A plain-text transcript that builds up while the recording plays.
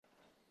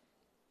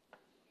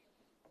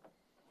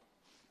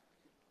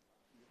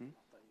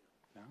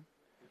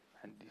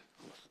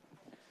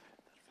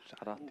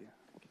حرارتي.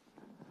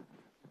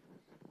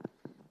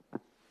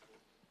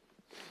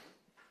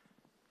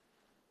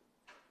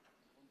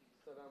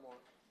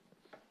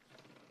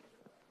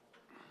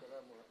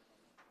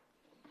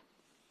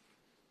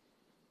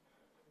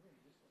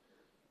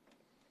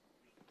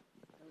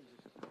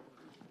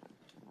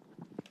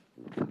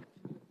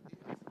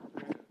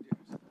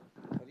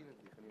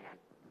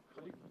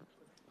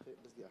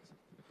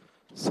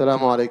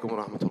 السلام عليكم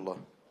ورحمة الله.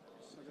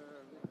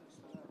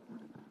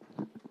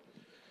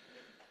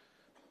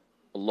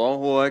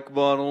 الله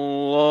أكبر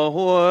الله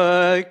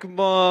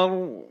أكبر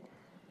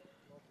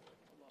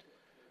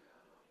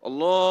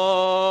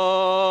الله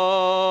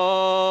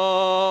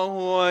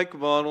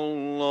أكبر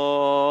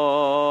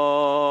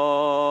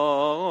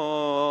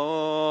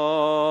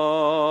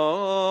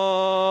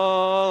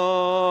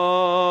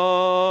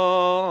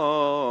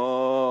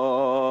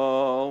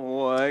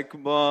الله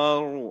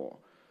أكبر.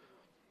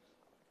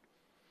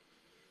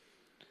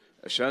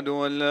 أشهد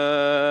أن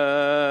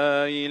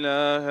لا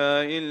إله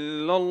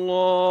إلا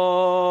الله.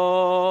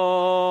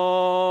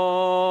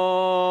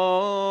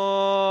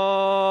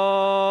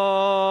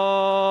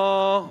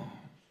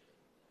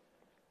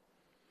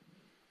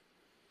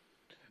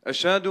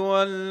 أشهد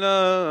أن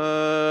لا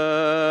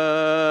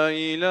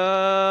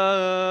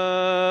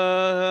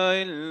إله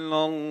إلا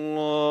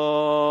الله.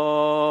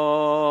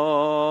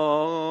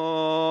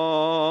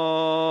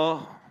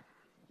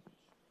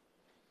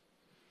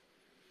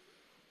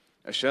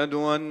 أشهد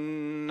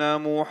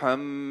أن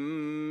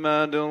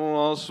محمد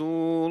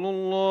رسول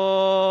الله.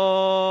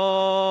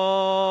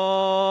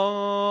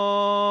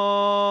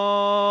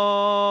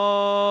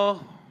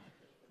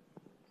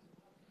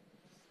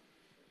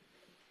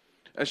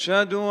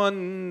 أشهد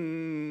أن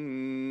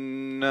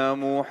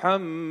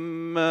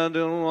محمد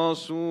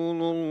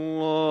رسول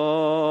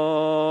الله.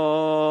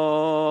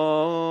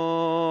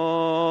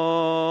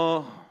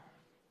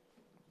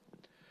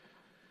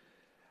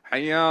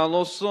 حي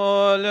على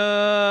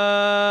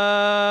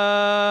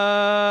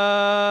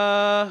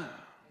الصلاة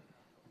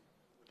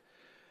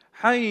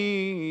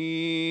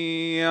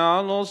حي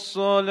على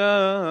الصلاة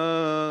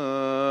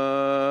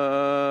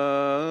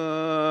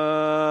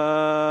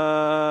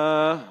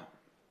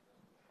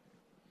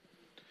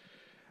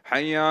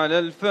حي على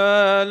الفلاح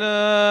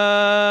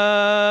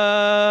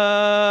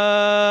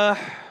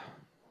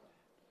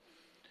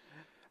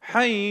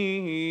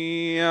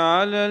حي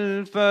على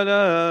الفلاح.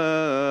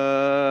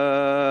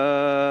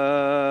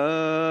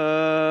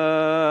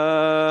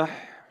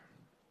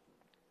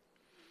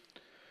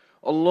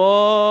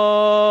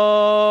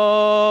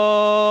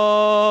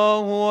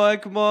 الله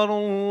أكبر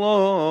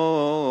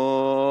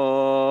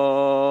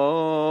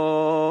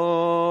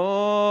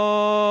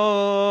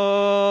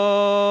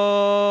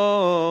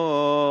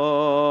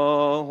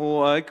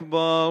الله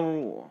أكبر.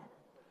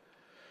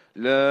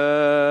 لا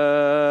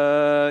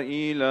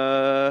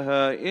إله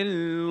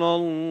إلا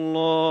الله.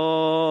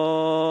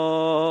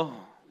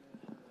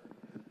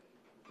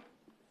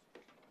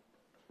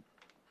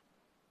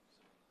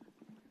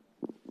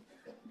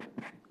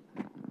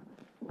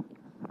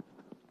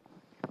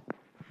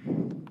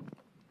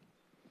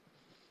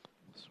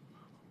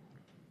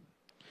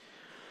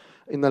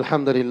 إن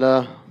الحمد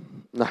لله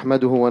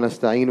نحمده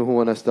ونستعينه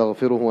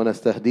ونستغفره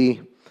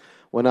ونستهديه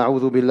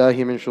ونعوذ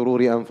بالله من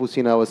شرور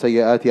أنفسنا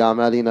وسيئات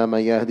أعمالنا. من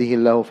يهده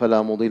الله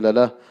فلا مضل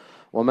له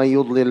ومن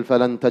يضلل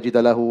فلن تجد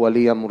له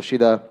وليا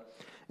مرشدا.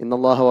 إن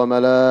الله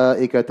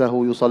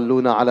وملائكته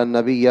يصلون على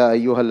النبي يا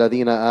أيها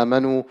الذين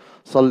آمنوا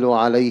صلوا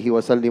عليه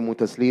وسلموا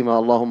تسليما.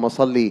 اللهم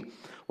صل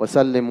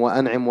وسلم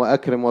وأنعم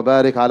وأكرم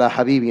وبارك على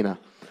حبيبنا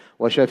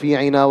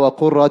وشفيعنا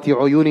وقرة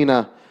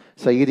عيوننا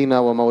سيدنا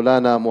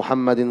ومولانا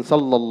محمد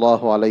صلى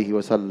الله عليه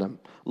وسلم.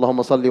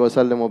 اللهم صل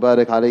وسلم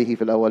وبارك عليه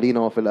في الأولين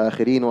وفي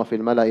الآخرين وفي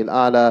الملأ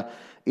الأعلى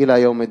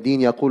إلى يوم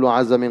الدين. يقول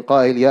عز من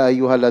قائل: يا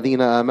أيها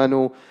الذين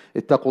آمنوا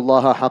اتقوا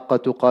الله حق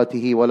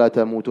تقاته ولا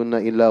تموتن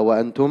إلا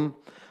وأنتم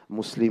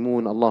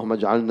مسلمون. اللهم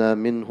اجعلنا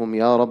منهم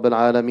يا رب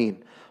العالمين.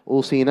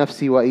 أوصي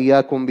نفسي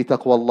وإياكم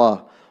بتقوى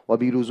الله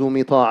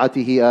وبلزوم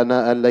طاعته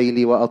آناء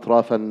الليل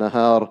وأطراف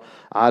النهار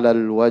على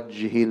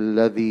الوجه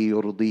الذي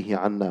يرضيه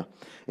عنا.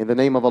 In the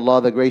name of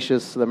Allah, the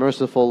gracious, the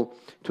merciful,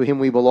 to Him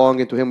we belong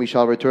and to Him we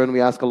shall return.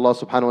 We ask Allah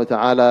subhanahu wa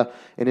ta'ala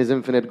in His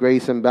infinite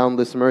grace and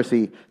boundless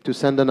mercy to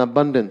send an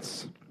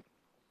abundance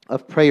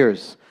of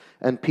prayers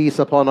and peace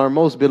upon our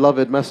most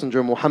beloved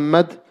messenger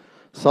Muhammad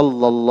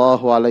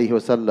sallallahu alayhi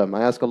wasallam.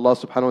 I ask Allah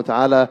subhanahu wa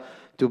ta'ala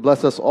to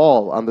bless us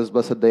all on this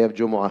blessed day of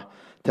Jumu'ah,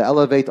 to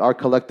elevate our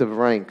collective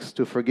ranks,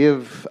 to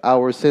forgive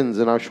our sins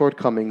and our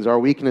shortcomings, our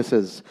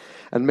weaknesses.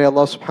 And may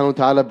Allah subhanahu wa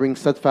ta'ala bring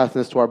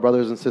steadfastness to our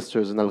brothers and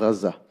sisters in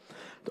Al-Ghazza,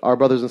 our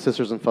brothers and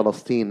sisters in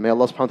Palestine. May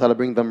Allah subhanahu wa ta'ala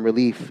bring them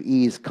relief,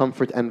 ease,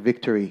 comfort and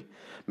victory.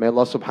 May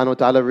Allah subhanahu wa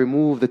ta'ala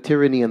remove the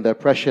tyranny and the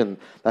oppression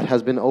that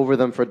has been over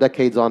them for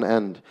decades on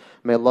end.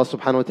 May Allah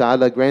subhanahu wa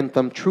ta'ala grant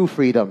them true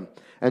freedom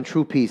and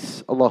true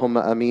peace.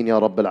 Allahumma ameen ya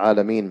Rabbil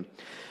Alameen.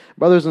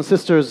 Brothers and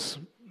sisters,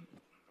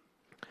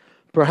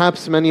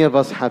 perhaps many of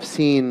us have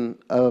seen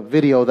a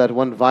video that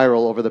went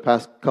viral over the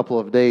past couple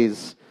of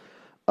days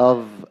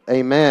of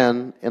a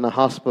man in a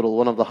hospital,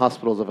 one of the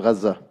hospitals of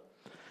Gaza.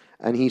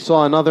 and he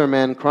saw another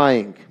man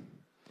crying.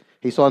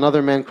 He saw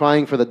another man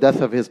crying for the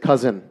death of his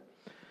cousin.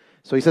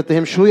 So he said to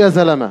him, "Shu ya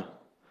zalama?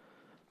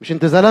 Mish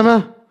inta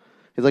zalama?"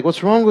 He's like,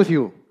 "What's wrong with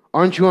you?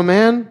 Aren't you a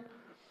man?"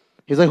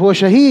 He's like, "Huwa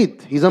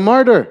shaheed. He's a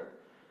martyr.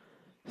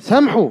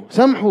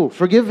 Samhu,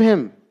 forgive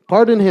him,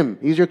 pardon him.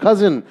 He's your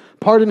cousin.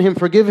 Pardon him,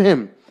 forgive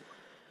him."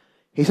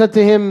 He said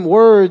to him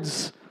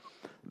words,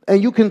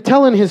 and you can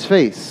tell in his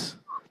face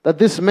that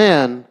this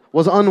man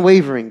was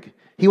unwavering.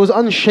 He was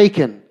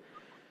unshaken.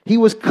 He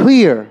was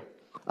clear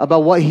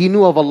about what he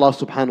knew of Allah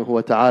subhanahu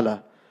wa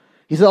ta'ala.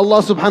 He said,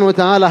 Allah subhanahu wa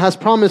ta'ala has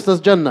promised us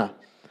Jannah.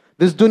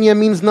 This dunya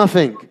means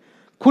nothing.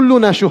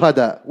 Kulluna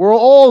shuhada. We're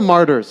all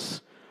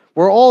martyrs.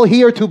 We're all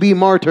here to be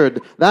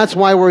martyred. That's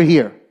why we're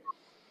here.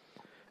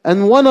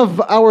 And one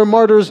of our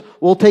martyrs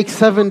will take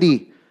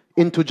 70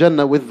 into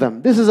Jannah with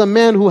them. This is a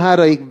man who had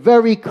a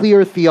very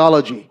clear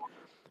theology,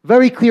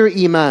 very clear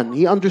iman.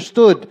 He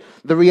understood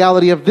the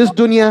reality of this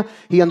dunya.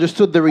 He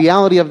understood the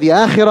reality of the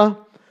akhirah.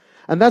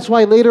 And that's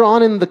why later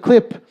on in the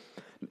clip,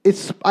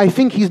 I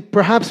think he's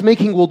perhaps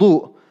making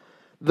wudu.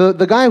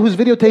 The guy who's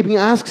videotaping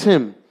asks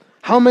him,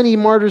 "How many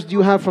martyrs do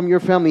you have from your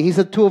family?" He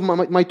said, "Two of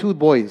my two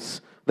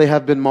boys, they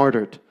have been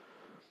martyred."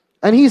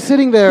 And he's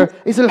sitting there,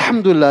 he said,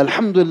 "Alhamdulillah,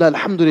 Alhamdulillah,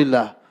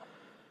 Alhamdulillah."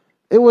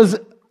 It was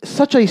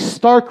such a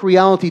stark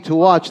reality to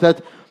watch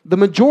that the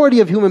majority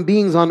of human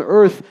beings on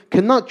earth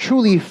cannot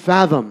truly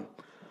fathom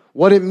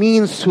what it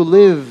means to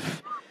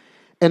live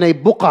in a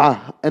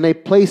buq'ah, in a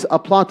place, a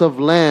plot of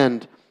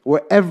land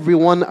where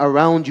everyone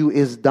around you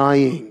is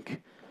dying.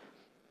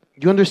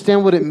 Do you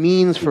understand what it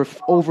means for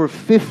over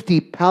 50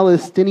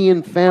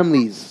 Palestinian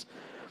families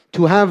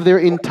to have their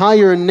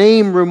entire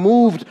name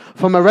removed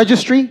from a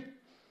registry?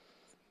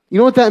 You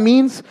know what that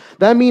means?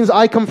 That means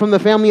I come from the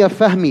family of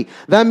Fahmy.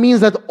 That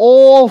means that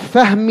all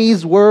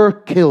Fahmys were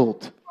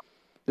killed.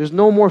 There's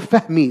no more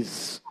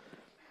Fahmys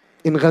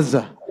in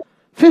Gaza.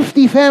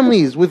 50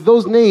 families with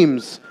those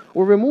names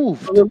were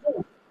removed.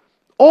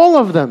 All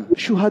of them,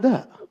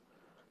 shuhada.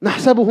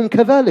 نحسبهم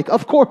كذلك.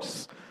 Of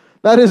course,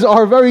 that is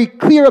our very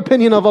clear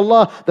opinion of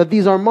Allah, that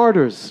these are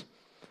martyrs.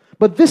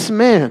 But this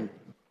man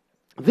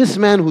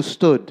who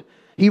stood,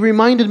 he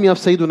reminded me of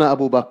Sayyiduna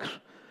Abu Bakr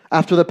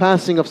after the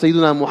passing of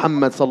Sayyiduna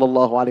Muhammad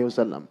sallallahu alayhi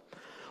wasallam.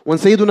 When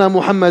Sayyiduna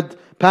Muhammad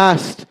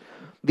passed,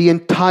 the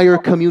entire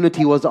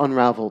community was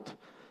unraveled.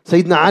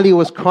 Sayyidina Ali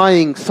was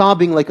crying,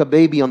 sobbing like a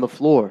baby on the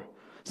floor.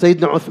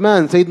 Sayyidina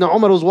Uthman, Sayyidina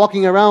Umar was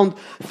walking around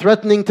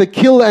threatening to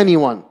kill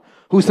anyone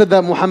who said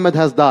that Muhammad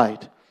has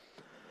died.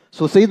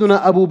 So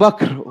Sayyiduna Abu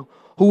Bakr,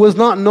 who was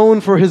not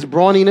known for his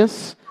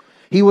brawniness,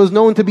 he was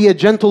known to be a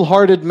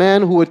gentle-hearted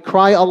man who would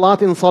cry a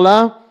lot in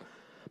salah,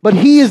 but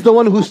he is the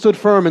one who stood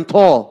firm and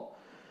tall.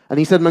 And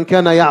he said, "Man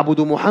kana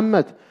ya'budu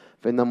Muhammad,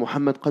 fa inna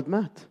Muhammad qad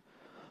mat."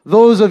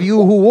 Those of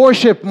you who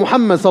worship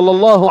Muhammad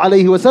sallallahu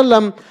alayhi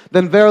wasallam,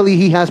 then verily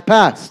he has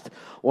passed.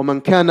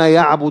 وَمَنْ كَانَ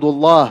يَعْبُدُ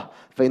اللَّهِ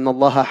فَإِنَّ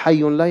اللَّهَ حَيٌّ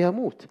لَا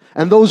يَمُوتُ.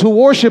 And those who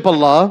worship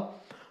Allah,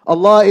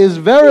 Allah is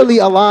verily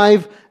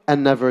alive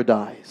and never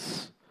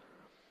dies.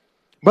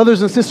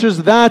 Brothers and sisters,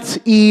 that's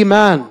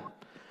Iman.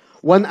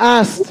 When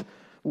asked,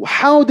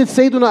 how did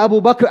Sayyiduna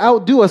Abu Bakr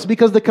outdo us?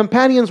 Because the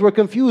companions were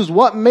confused.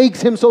 What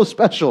makes him so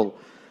special?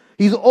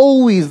 He's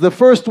always the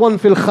first one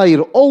fil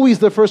khair, always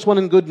the first one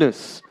in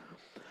goodness.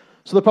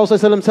 So the Prophet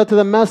ﷺ said to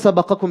them, مَا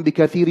سَبَقَكُمْ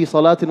بِكَثِيرِ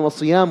صَلَاةٍ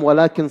وَصِيَامٍ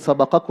وَلَكِنْ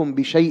سَبَقَكُمْ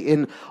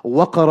بِشَيْءٍ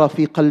وَقَرَ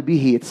فِي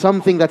قَلْبِهِ. It's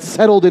something that's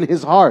settled in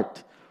his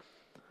heart.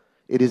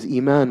 It is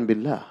Iman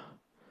billah.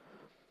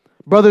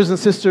 Brothers and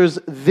sisters,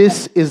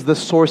 this is the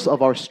source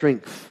of our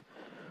strength.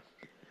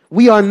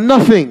 We are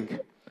nothing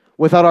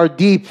without our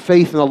deep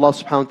faith in Allah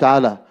subhanahu wa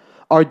ta'ala,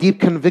 our deep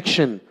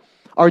conviction,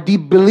 our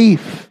deep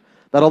belief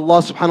that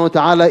Allah subhanahu wa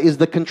ta'ala is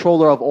the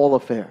controller of all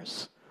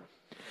affairs.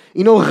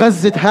 You know,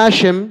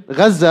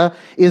 Gaza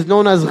is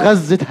known as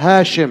Ghazat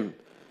Hashim.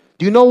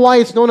 Do you know why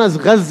it's known as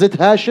Ghazat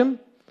Hashim?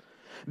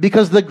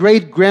 Because the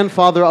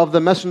great-grandfather of the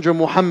Messenger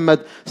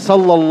Muhammad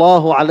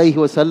sallallahu alayhi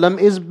wasallam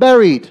is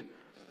buried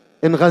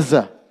in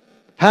Gaza.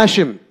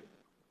 Hashim,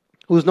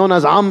 who's known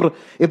as Amr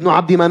ibn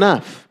Abdi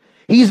Manaf.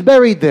 He's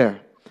buried there.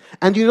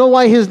 And you know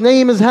why his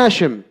name is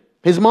Hashim?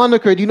 His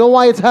moniker, do you know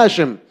why it's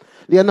Hashim?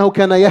 لِأَنَّهُ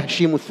كَانَ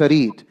يَحْشِمُ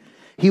الثَّرِيدِ.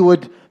 He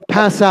would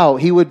pass out.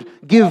 He would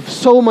give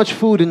so much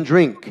food and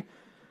drink.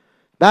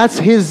 That's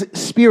his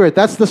spirit.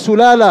 That's the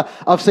sulala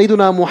of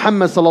Sayyiduna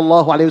Muhammad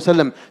sallallahu alayhi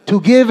wasallam. To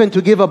give and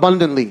to give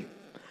abundantly.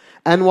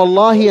 And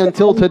wallahi,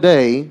 until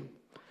today,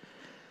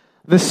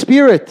 the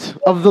spirit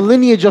of the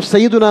lineage of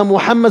Sayyiduna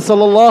Muhammad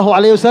sallallahu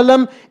alayhi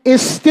wasallam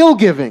is still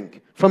giving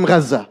from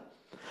Gaza.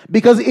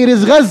 Because it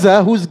is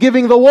Gaza who's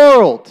giving the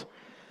world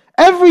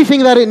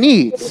everything that it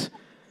needs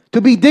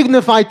to be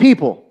dignified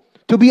people,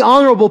 to be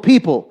honorable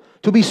people,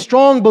 to be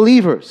strong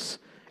believers.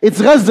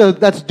 It's Gaza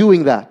that's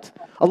doing that.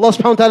 Allah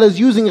subhanahu wa ta'ala is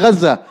using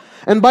Gaza.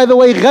 And by the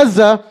way,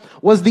 Gaza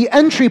was the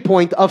entry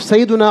point of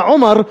Sayyiduna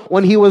Umar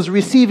when he was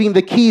receiving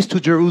the keys to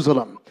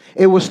Jerusalem.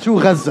 It was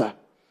through Gaza.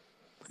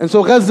 And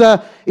so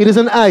Gaza, it is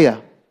an ayah.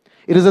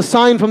 It is a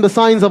sign from the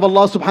signs of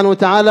Allah subhanahu wa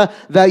ta'ala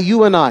that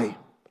you and I,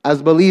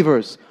 as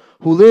believers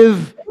who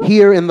live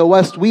here in the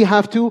West, we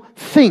have to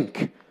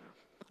think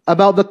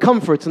about the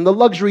comforts and the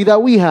luxury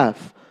that we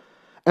have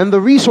and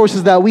the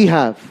resources that we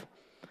have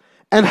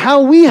and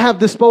how we have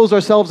disposed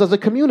ourselves as a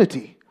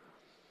community.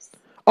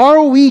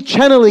 Are we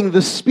channeling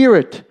the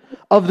spirit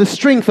of the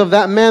strength of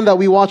that man that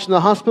we watched in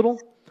the hospital?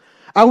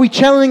 Are we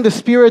channeling the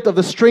spirit of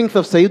the strength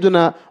of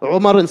Sayyiduna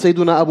Umar and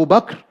Sayyiduna Abu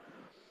Bakr?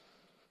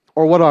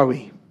 Or what are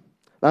we?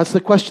 That's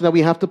the question that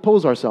we have to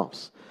pose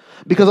ourselves.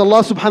 Because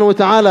Allah subhanahu wa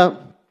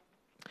ta'ala,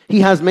 He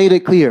has made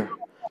it clear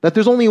that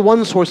there's only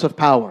one source of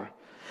power.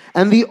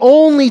 And the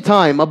only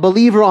time a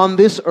believer on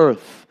this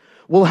earth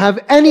will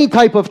have any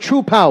type of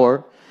true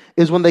power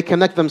is when they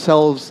connect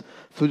themselves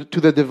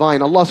to the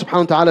divine. Allah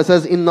subhanahu wa ta'ala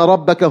says, إِنَّ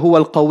رَبَّكَ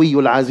هُوَ الْقَوِيُّ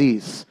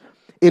الْعَزِيزُ.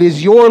 It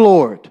is your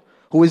Lord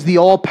who is the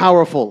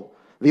all-powerful,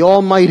 the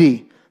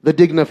almighty, the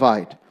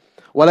dignified.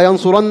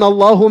 وَلَيَنْصُرَنَّ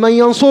اللَّهُ مَنْ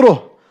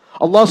يَنْصُرُهُ.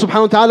 Allah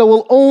subhanahu wa ta'ala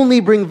will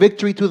only bring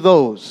victory to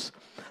those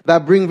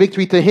that bring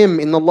victory to Him.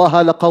 إِنَّ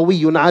اللَّهَ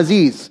لَقَوِيٌّ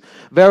عَزِيزٌ.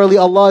 Verily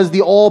Allah is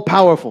the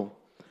all-powerful.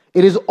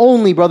 It is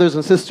only, brothers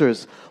and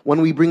sisters,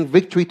 when we bring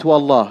victory to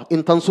Allah.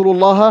 إِن تَنْصُرُوا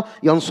اللَّهَ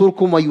يَنْصُرْكُمْ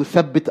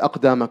وَيُثَبِّتْ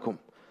أَقْدَامَكُمْ.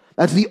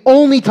 That's the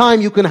only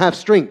time you can have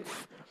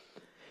strength,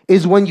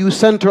 is when you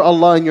center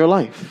Allah in your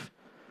life.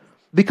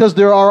 Because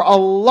there are a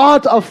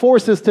lot of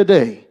forces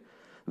today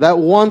that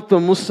want the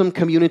Muslim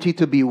community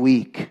to be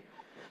weak,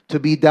 to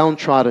be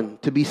downtrodden,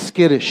 to be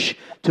skittish,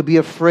 to be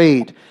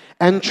afraid.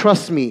 And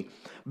trust me,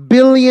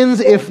 billions,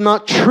 if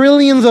not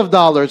trillions of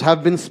dollars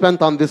have been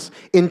spent on this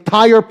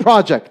entire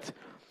project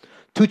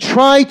to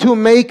try to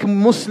make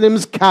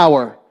Muslims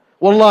cower.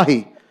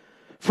 Wallahi,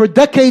 for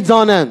decades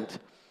on end,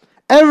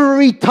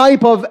 every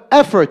type of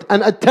effort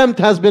and attempt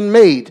has been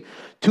made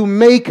to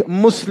make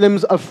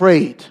Muslims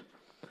afraid.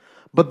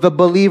 But the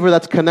believer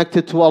that's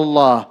connected to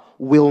Allah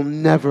will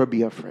never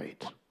be afraid.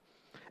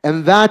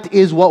 And that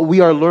is what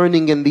we are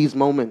learning in these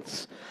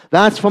moments.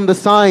 That's from the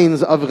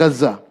signs of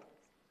Gaza.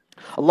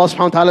 Allah subhanahu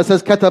wa ta'ala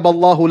says, كَتَبَ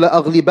اللَّهُ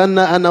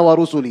لَأَغْلِبَنَّ أَنَا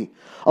وَرُسُلِي.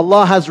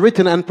 Allah has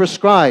written and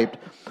prescribed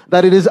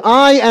that it is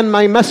I and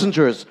my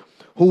messengers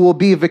who will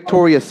be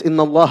victorious. إِنَّ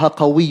اللَّهَ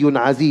قَوِيٌّ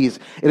عَزِيزٌ.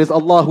 It is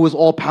Allah who is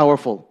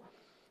all-powerful.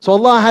 So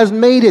Allah has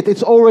made it.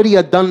 It's already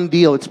a done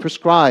deal. It's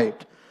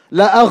prescribed.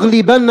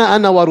 لَأَغْلِبَنَّ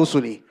أَنَا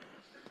وَرُسُلِي.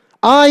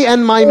 I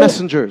and my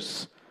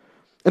messengers.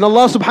 And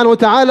Allah subhanahu wa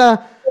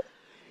ta'ala,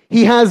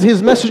 He has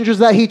His messengers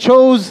that He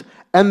chose,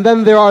 and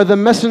then there are the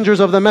messengers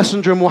of the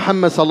Messenger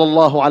Muhammad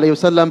sallallahu alayhi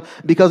wasallam,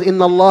 because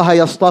inna Allah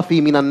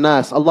yastafi minan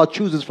nas. Allah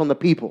chooses from the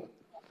people.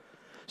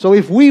 So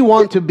if we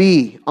want to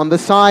be on the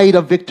side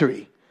of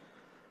victory,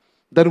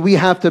 then we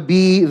have to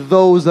be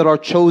those that are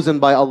chosen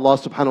by Allah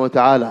subhanahu wa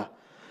ta'ala.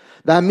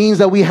 That means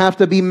that we have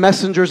to be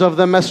messengers of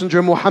the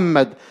Messenger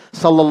Muhammad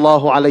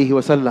sallallahu alayhi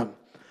wasallam.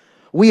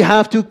 We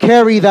have to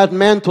carry that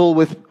mantle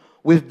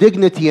with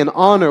dignity and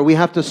honor. We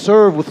have to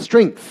serve with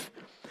strength.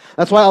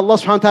 That's why Allah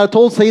subhanahu wa ta'ala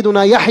told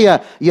Sayyiduna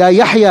Yahya, Ya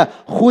Yahya,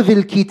 khudh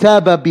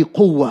al-kitaba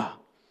biquwwa.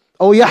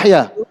 Oh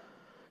Yahya,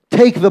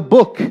 take the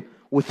book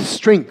with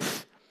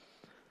strength.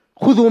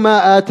 خُذُوا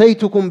مَا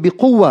آتَيْتُكُمْ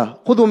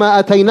بِقُوَّةٍ خُذُوا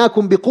مَا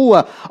آتَيْنَاكُمْ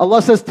بِقُوَّةٍ.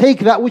 Allah says, take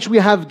that which we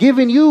have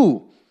given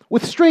you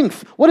with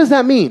strength. What does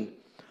that mean?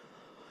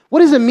 What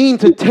does it mean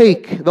to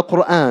take the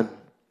Quran,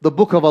 the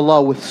book of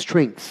Allah, with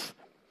strength?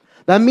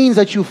 That means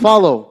that you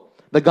follow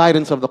the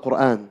guidance of the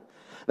Quran,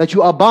 that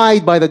you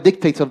abide by the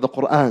dictates of the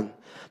Quran,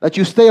 that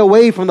you stay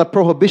away from the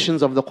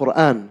prohibitions of the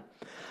Quran,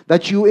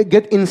 that you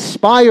get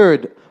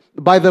inspired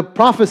by the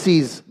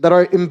prophecies that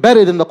are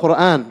embedded in the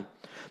Quran,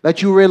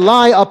 that you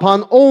rely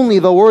upon only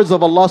the words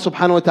of Allah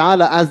subhanahu wa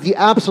ta'ala as the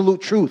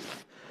absolute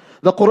truth.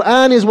 The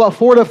Quran is what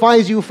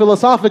fortifies you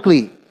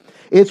philosophically.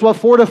 It's what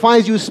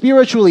fortifies you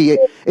spiritually.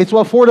 It's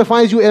what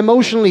fortifies you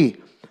emotionally.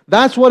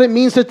 That's what it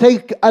means to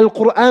take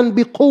Al-Quran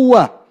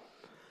biquwwah.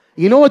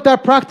 You know what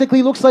that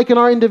practically looks like in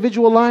our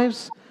individual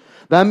lives?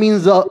 That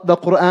means the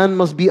Quran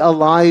must be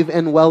alive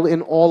and well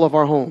in all of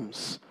our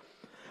homes.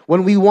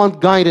 When we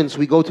want guidance,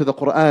 we go to the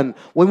Quran.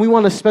 When we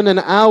want to spend an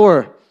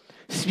hour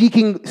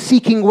seeking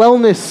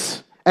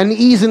wellness and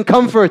ease and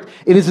comfort,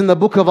 it is in the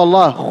book of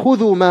Allah.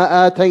 خُذُوا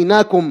مَا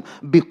آتَيْنَاكُمْ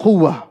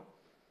بِقُوَّةٍ.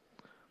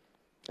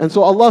 And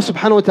so Allah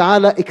subhanahu wa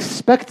ta'ala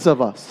expects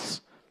of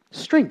us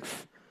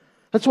strength.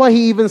 That's why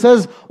He even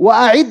says,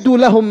 وَأَعِدُّ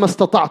لَهُمْ مَا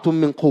اسْتَطَعْتُم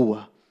مِّن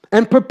قُوَّةٍ.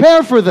 And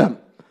prepare for them.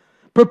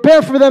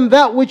 Prepare for them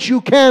that which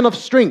you can of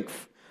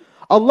strength.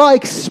 Allah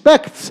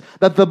expects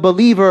that the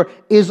believer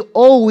is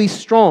always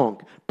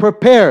strong,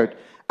 prepared,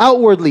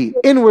 outwardly,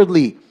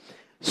 inwardly,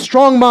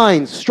 strong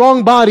minds,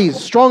 strong bodies,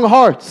 strong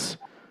hearts,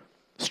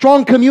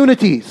 strong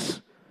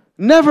communities.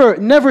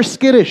 Never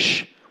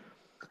skittish.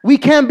 We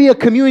can't be a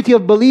community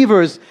of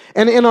believers,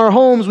 and in our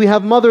homes we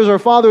have mothers or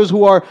fathers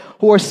who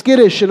are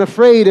skittish and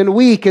afraid and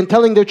weak and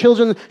telling their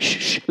children,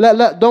 shh,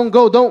 don't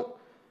go, don't.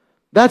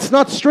 That's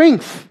not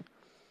strength.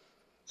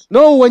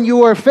 No, when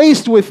you are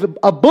faced with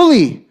a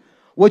bully,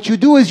 what you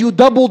do is you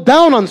double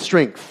down on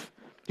strength.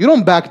 You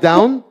don't back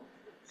down.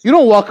 You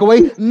don't walk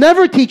away.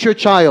 Never teach your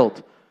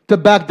child to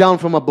back down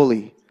from a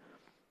bully,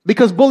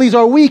 because bullies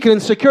are weak and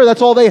insecure.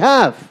 That's all they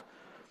have.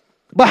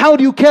 But how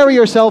do you carry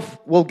yourself?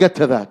 We'll get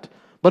to that.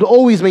 But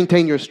always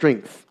maintain your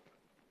strength.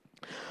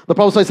 The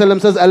Prophet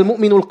ﷺ says,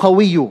 "Al-mu'minu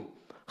al-qawiyyu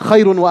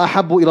khayrun wa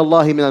ahabbu ila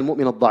Allahi min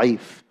al-mu'min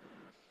al-da'if."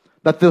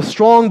 That the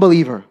strong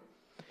believer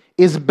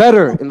is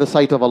better in the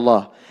sight of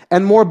Allah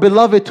and more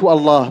beloved to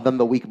Allah than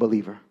the weak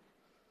believer.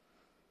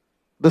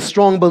 The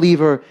strong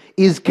believer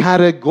is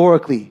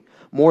categorically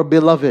more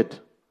beloved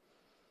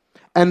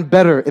and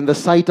better in the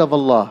sight of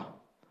Allah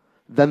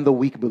than the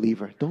weak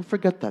believer. Don't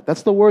forget that.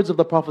 That's the words of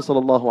the Prophet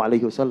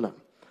ﷺ.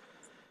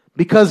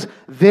 Because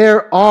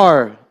there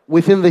are,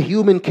 within the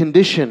human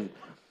condition,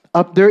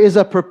 there is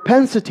a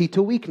propensity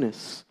to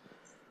weakness.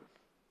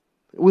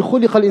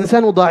 وَخُلِقَ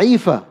الْإِنسَانُ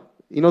ضَعِيفًا.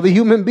 The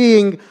human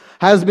being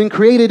has been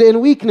created in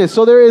weakness.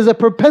 So there is a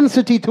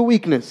propensity to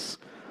weakness.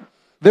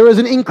 There is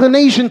an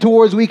inclination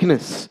towards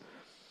weakness.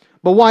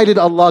 But why did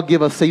Allah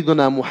give us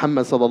Sayyiduna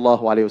Muhammad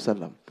sallallahu alayhi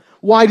wasallam?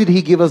 Why did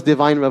He give us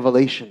divine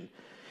revelation?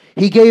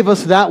 He gave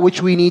us that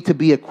which we need to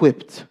be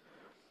equipped,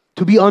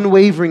 to be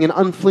unwavering and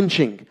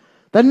unflinching,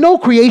 that no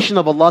creation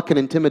of Allah can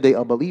intimidate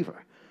a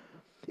believer.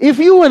 If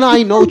you and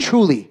I know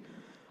truly,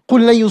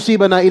 قُلْ لَن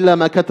يُصِيبَنَا إِلَّا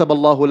مَا كَتَبَ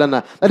اللَّهُ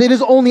لَنَا, that it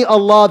is only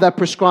Allah that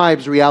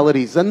prescribes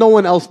realities, and no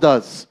one else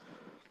does.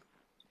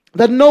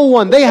 That no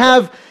one, they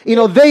have,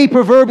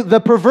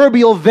 the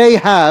proverbial they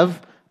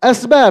have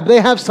asbab, they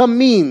have some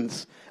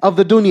means of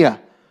the dunya.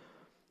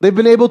 They've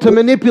been able to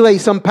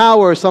manipulate some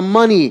power, some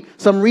money,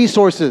 some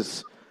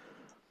resources.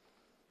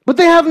 But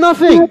they have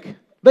nothing.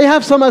 They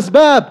have some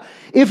asbab.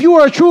 If you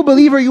are a true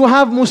believer, you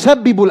have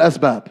musabbibul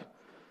asbab.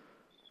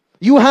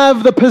 You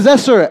have the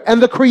possessor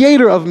and the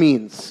creator of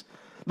means.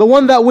 The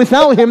one that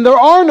without Him there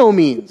are no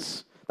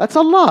means. That's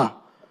Allah.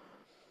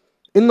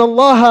 Inna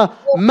Allaha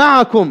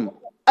ma'akum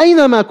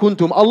aynama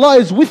kuntum. Allah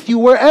is with you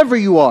wherever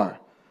you are.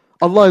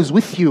 Allah is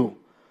with you.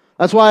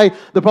 That's why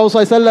the Prophet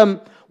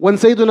ﷺ, when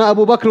Sayyiduna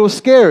Abu Bakr was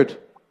scared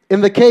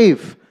in the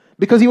cave,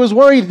 because he was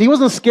worried, he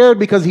wasn't scared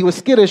because he was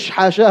skittish,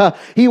 hasha.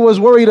 He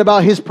was worried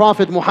about his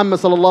Prophet Muhammad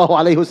sallallahu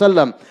alayhi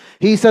wasallam.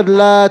 He said,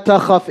 "La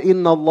takhaf,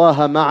 inna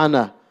Allaha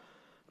ma'ana."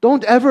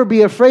 Don't ever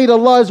be afraid,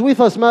 Allah is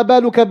with us. مَا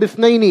بَالُكَ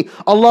بِثْنَيْنِ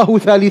اللَّهُ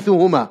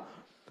ثَالِثُهُمَا.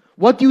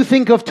 What do you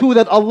think of two,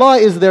 that Allah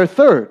is their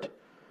third?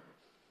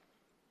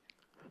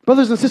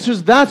 Brothers and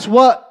sisters, that's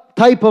what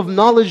type of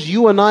knowledge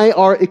you and I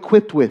are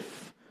equipped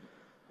with.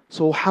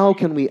 So how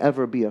can we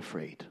ever be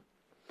afraid?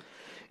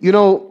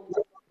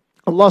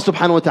 Allah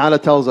subhanahu wa ta'ala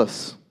tells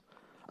us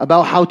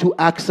about how to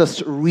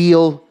access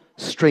real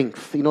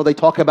strength. They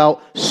talk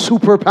about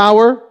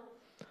superpower.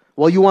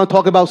 Well, you want to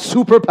talk about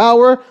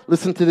superpower?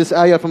 Listen to this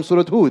ayah from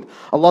Surah Hud.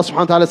 Allah subhanahu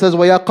wa ta'ala says,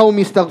 وَيَا قَوْمِ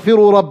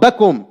اسْتَغْفِرُوا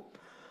رَبَّكُمْ.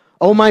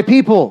 O my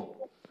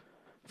people,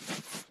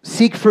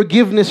 seek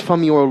forgiveness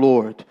from your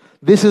Lord.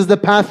 This is the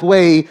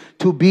pathway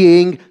to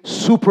being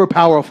super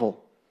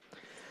powerful.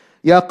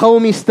 يَا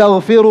قَوْمِ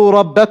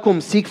اسْتَغْفِرُوا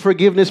رَبَّكُمْ. Seek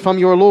forgiveness from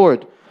your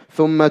Lord.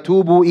 ثُمَّ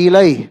تُوبُوا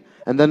إِلَيْهِ.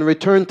 And then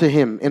return to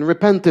Him in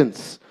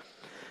repentance.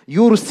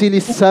 يُرْسِلِ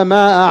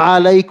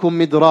السَّمَاءَ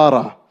عَلَيْكُمْ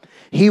مِدْرَارًا.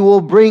 He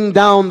will bring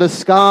down the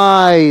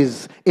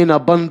skies in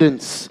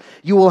abundance.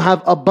 You will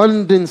have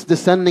abundance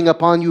descending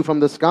upon you from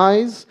the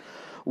skies.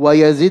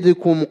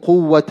 وَيَزِدْكُمْ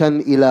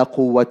قُوَّةً إِلَىٰ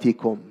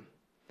قُوَّتِكُمْ.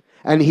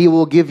 And He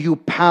will give you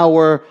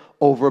power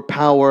over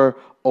power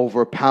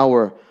over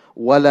power.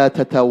 وَلَا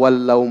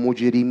تَتَوَلَّوْا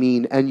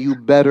مُجْرِمِينَ. And you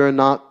better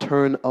not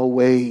turn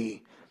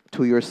away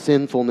to your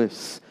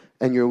sinfulness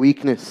and your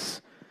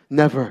weakness.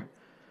 Never.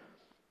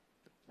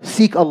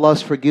 Seek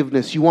Allah's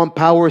forgiveness. You want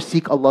power?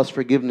 Seek Allah's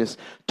forgiveness.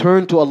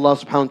 Turn to Allah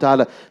subhanahu wa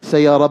ta'ala.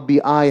 Say, Ya Rabbi,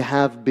 I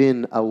have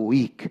been a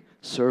weak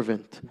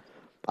servant.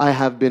 I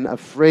have been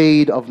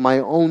afraid of my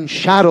own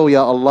shadow,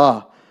 Ya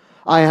Allah.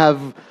 I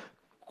have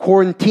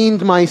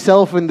quarantined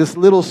myself in this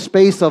little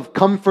space of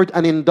comfort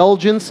and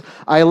indulgence.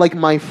 I like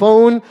my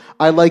phone.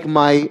 I like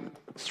my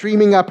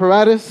streaming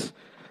apparatus.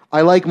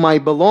 I like my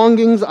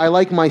belongings. I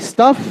like my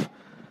stuff.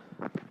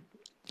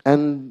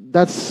 And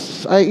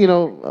that's,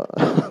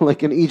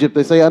 like in Egypt,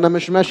 they say, أنا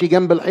مش ماشي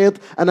جنب الحيط,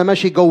 أنا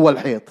ماشي جوا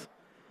الحيط.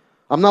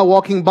 I'm not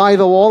walking by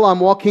the wall, I'm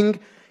walking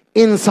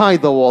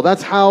inside the wall.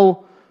 That's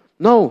how,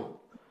 no.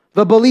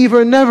 The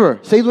believer never.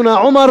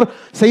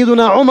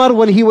 Sayyiduna Umar,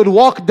 when he would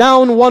walk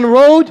down one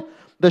road,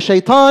 the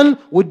shaitan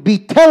would be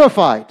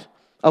terrified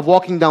of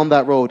walking down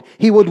that road.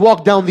 He would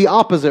walk down the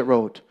opposite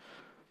road.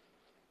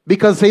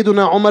 Because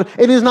Sayyiduna Umar,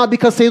 it is not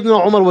because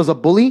Sayyiduna Umar was a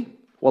bully.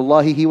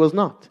 Wallahi, he was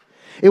not.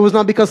 It was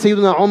not because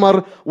Sayyidina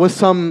Umar was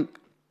some,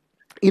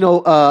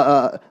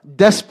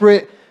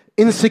 desperate,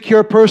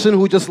 insecure person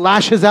who just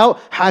lashes out.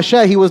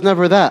 Hasha, he was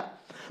never that.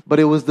 But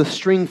it was the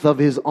strength of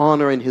his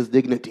honor and his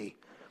dignity.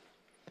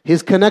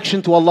 His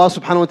connection to Allah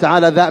subhanahu wa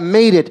ta'ala that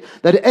made it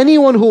that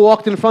anyone who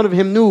walked in front of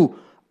him knew,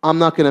 I'm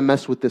not going to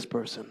mess with this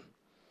person.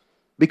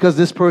 Because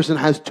this person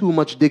has too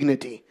much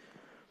dignity.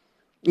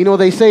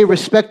 They say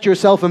respect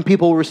yourself and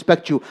people will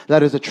respect you.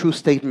 That is a true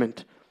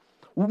statement.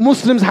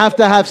 Muslims have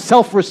to have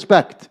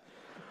self-respect.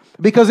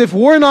 Because if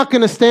we're not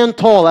going to stand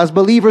tall as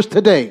believers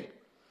today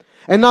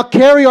and not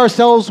carry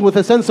ourselves with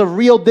a sense of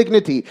real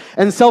dignity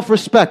and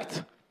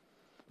self-respect,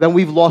 then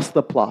we've lost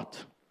the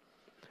plot.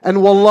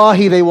 And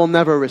wallahi, they will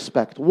never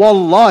respect.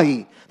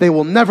 Wallahi, they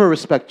will never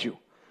respect you.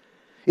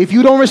 If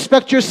you don't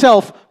respect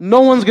yourself,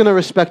 no one's going to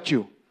respect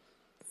you.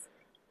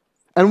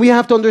 And we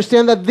have to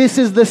understand that this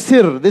is the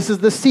sir, this is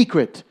the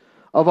secret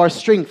of our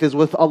strength, is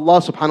with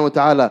Allah subhanahu wa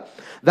ta'ala.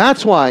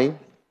 That's why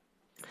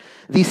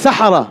the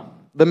Sahara,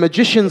 the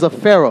magicians of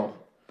Pharaoh,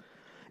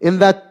 in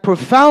that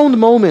profound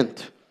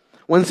moment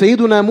when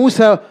Sayyiduna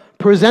Musa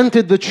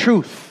presented the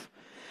truth,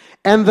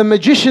 and the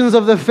magicians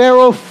of the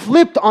Pharaoh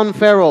flipped on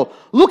Pharaoh,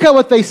 look at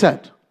what they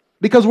said.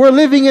 Because we're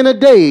living in a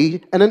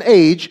day and an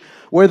age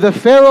where the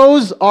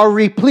pharaohs are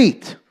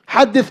replete.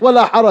 Hadith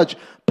wala haraj.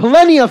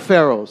 Plenty of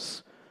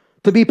pharaohs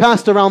to be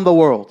passed around the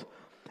world.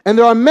 And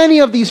there are many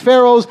of these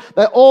pharaohs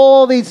that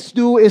all they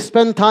do is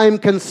spend time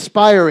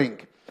conspiring.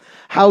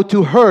 How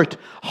to hurt,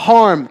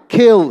 harm,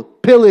 kill,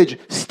 pillage,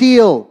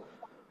 steal.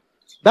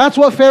 That's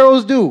what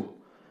pharaohs do.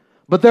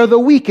 But they're the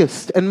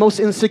weakest and most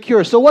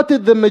insecure. So what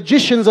did the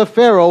magicians of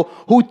Pharaoh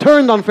who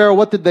turned on Pharaoh,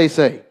 what did they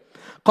say?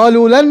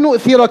 قالوا لن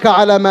نؤثرك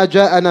على ما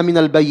جاءنا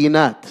من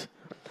البينات.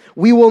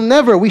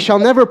 We shall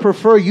never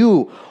prefer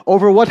you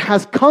over what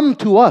has come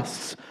to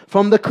us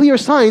from the clear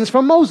signs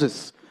from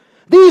Moses.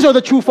 These are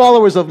the true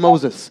followers of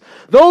Moses.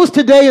 Those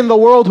today in the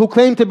world who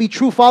claim to be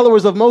true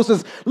followers of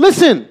Moses,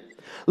 listen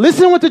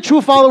what the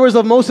true followers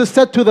of Moses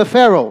said to the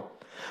Pharaoh.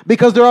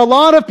 Because there are a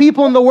lot of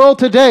people in the world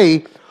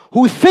today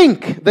who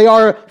think they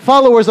are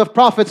followers of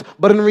prophets,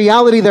 but in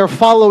reality they're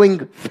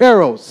following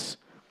pharaohs.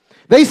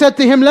 They said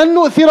to him, لَن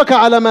نُؤْثِرَكَ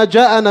عَلَى مَا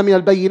جَاءَنَا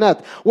مِنَ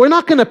الْبَيِّنَاتِ. We're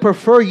not going to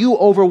prefer you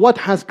over what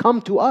has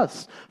come to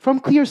us from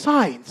clear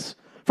signs,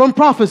 from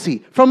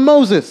prophecy, from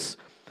Moses.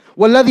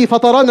 وَالَّذِي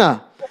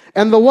فَطَرَنَا.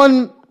 And the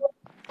one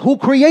who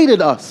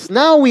created us.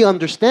 Now we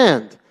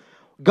understand.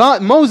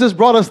 Moses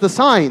brought us the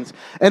signs,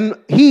 and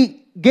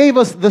he gave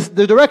us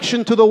the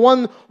direction to the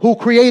one who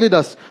created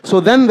us.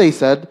 So then they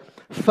said,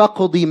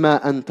 فَقْضِ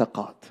مَا أَنْتَ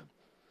قَادٍ.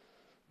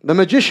 The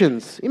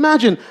magicians,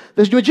 imagine,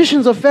 the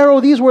magicians of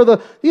Pharaoh, these were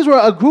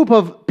a group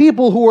of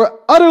people who were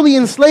utterly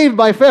enslaved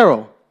by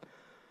Pharaoh.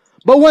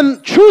 But when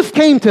truth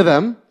came to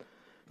them,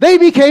 they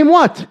became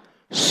what?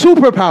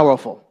 Super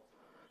powerful,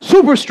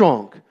 super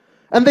strong.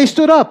 And they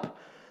stood up.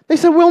 They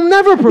said, we'll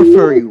never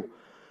prefer you.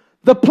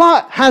 The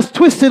plot has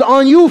twisted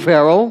on you,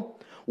 Pharaoh.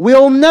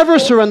 We'll never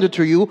surrender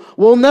to you.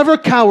 We'll never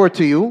cower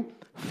to you.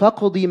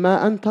 فَقْضِ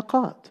مَا أَنْتَ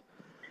قَادٍ.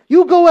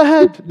 You go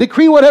ahead,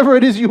 decree whatever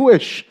it is you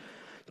wish.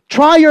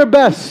 Try your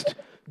best.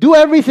 Do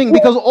everything,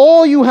 because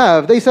all you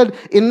have, they said,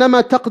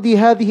 إِنَّمَا تَقْضِي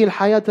هَذِهِ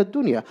الْحَيَاةَ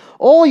الدُّنْيَا.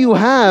 All you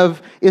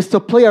have is to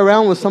play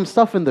around with some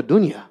stuff in the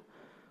dunya.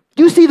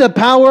 Do you see the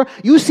power?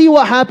 You see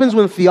what happens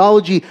when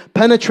theology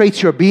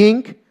penetrates your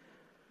being?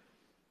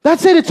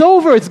 That's it, it's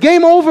over, it's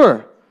game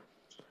over.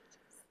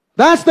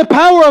 That's the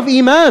power of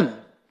Iman.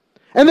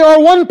 And there are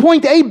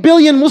 1.8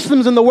 billion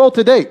Muslims in the world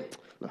today.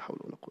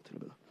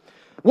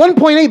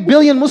 1.8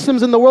 billion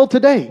Muslims in the world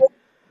today.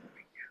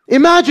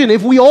 Imagine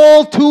if we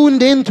all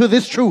tuned into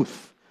this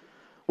truth.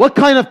 What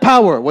kind of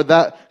power would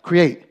that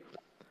create?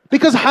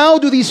 Because how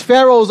do these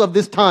pharaohs of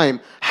this time,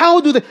 how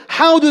do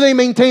they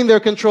maintain their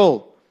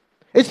control?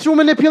 It's through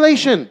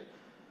manipulation,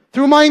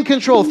 through mind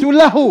control, through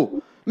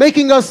lahu,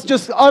 making us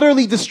just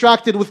utterly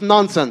distracted with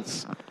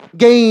nonsense.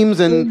 Games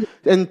and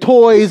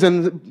toys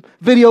and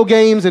video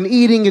games and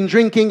eating and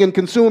drinking and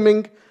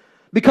consuming.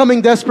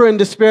 Becoming desperate and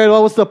despaired.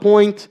 Well, what's the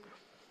point?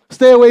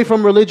 Stay away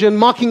from religion,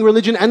 mocking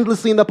religion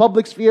endlessly in the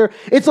public sphere.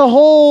 It's a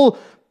whole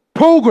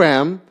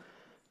program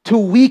to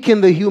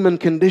weaken the human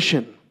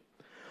condition.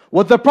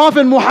 What the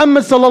Prophet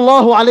Muhammad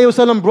sallallahu alaihi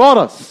wasallam brought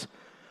us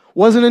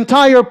was an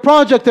entire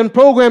project and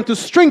program to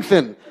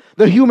strengthen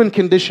the human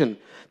condition,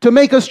 to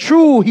make us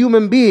true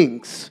human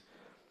beings.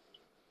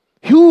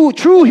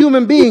 True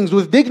human beings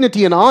with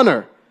dignity and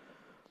honor.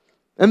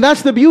 And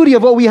that's the beauty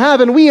of what we have.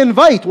 And we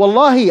invite,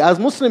 wallahi, as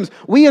Muslims,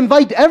 we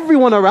invite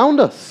everyone around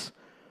us.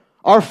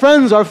 Our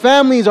friends, our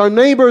families, our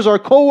neighbors, our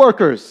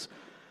co-workers.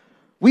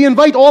 We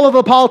invite all of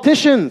the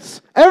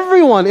politicians,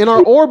 everyone in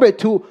our orbit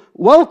to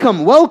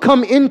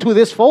welcome into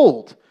this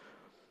fold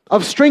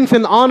of strength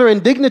and honor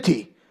and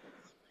dignity.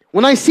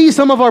 When I see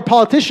some of our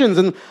politicians,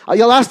 and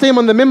last time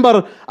on the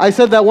mimbar, I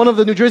said that one of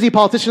the New Jersey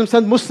politicians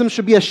said Muslims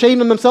should be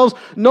ashamed of themselves.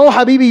 No,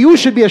 Habibi, you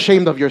should be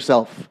ashamed of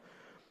yourself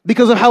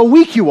because of how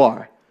weak you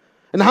are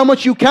and how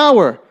much you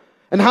cower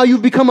and how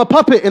you've become a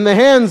puppet in the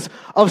hands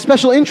of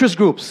special interest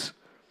groups.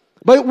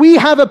 But we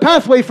have a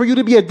pathway for you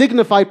to be a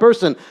dignified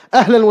person.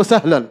 Ahlan wa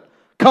sahlan.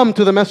 Come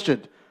to the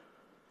masjid.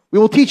 We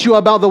will teach you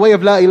about the way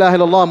of La ilaha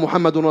illallah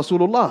Muhammadun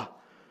Rasulullah.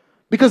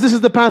 Because this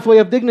is the pathway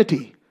of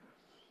dignity.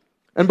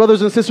 And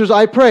brothers and sisters,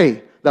 I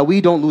pray that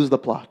we don't lose the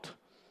plot.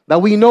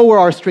 That we know where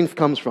our strength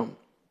comes from.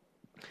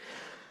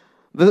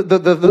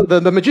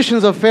 The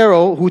magicians of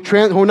Pharaoh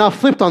who now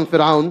flipped on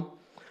Fir'aun,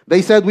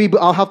 they said,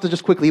 I'll have to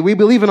just quickly, we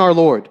believe in our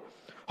Lord,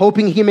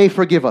 hoping He may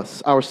forgive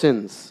us our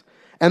sins.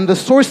 And the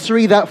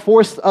sorcery that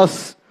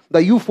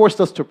you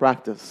forced us to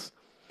practice.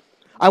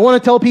 I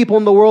want to tell people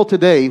in the world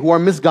today who are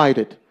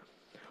misguided,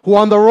 who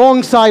are on the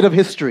wrong side of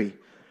history,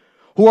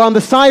 who are on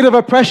the side of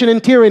oppression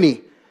and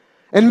tyranny,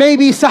 and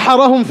maybe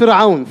saharahum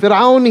Fir'aun.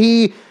 Fir'aun,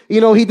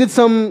 he did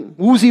some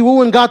woozy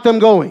woo and got them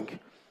going.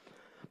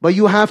 But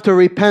you have to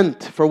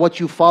repent for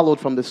what you followed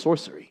from this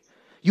sorcery.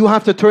 You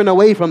have to turn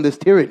away from this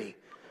tyranny.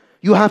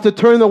 You have to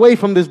turn away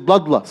from this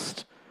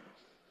bloodlust.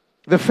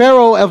 The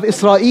Pharaoh of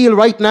Israel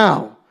right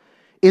now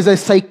is a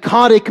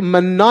psychotic,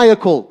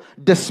 maniacal,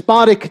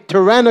 despotic,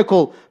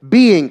 tyrannical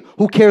being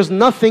who cares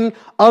nothing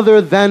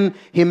other than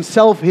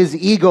himself, his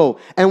ego,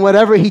 and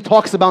whatever he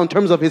talks about in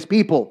terms of his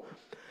people.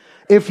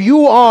 If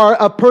you are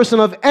a person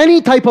of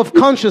any type of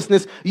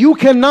consciousness, you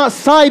cannot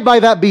side by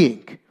that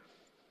being.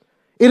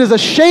 It is a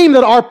shame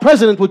that our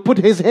president would put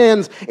his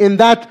hands in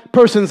that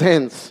person's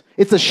hands.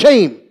 It's a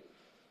shame.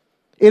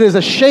 It is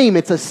a shame.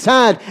 It's a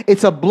sad,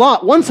 it's a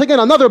blot. Once again,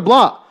 another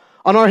blot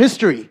on our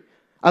history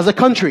as a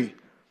country.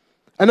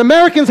 And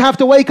Americans have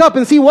to wake up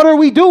and see, what are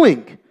we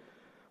doing?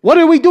 What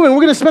are we doing?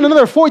 We're going to spend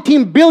another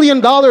 $14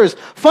 billion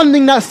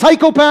funding that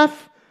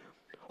psychopath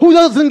who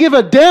doesn't give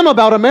a damn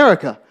about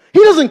America. He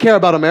doesn't care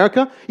about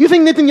America. You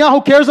think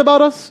Netanyahu cares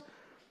about us?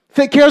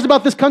 Cares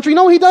about this country?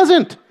 No, he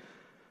doesn't.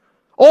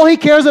 All he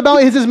cares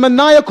about is his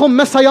maniacal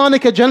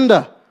messianic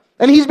agenda.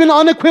 And he's been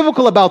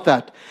unequivocal about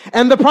that.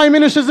 And the prime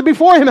ministers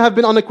before him have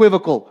been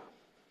unequivocal.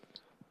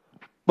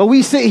 But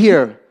we sit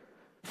here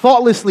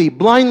thoughtlessly,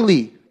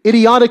 blindly,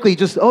 idiotically,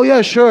 just, oh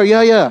yeah, sure,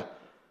 yeah.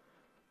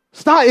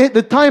 Stop it.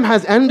 The time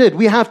has ended.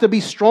 We have to be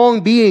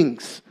strong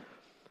beings,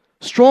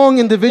 strong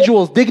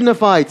individuals,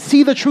 dignified,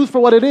 see the truth for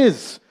what it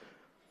is.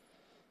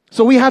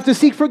 So we have to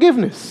seek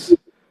forgiveness.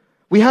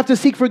 We have to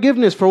seek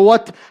forgiveness for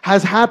what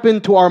has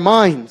happened to our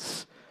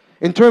minds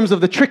in terms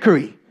of the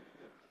trickery.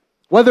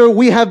 Whether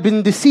we have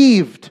been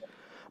deceived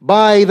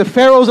by the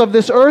pharaohs of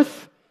this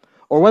earth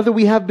or whether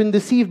we have been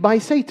deceived by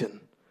Satan.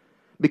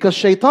 Because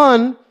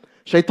Shaitan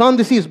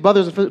deceives.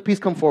 Brothers, please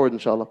come forward,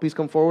 inshallah. Please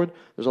come forward.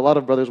 There's a lot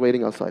of brothers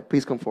waiting outside.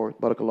 Please come forward.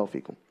 Barakallahu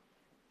feekum.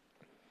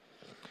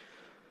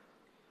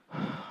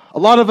 A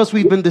lot of us,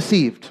 we've been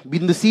deceived.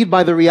 Been deceived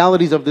by the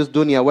realities of this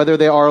dunya, whether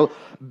they are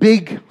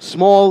big,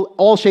 small,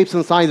 all shapes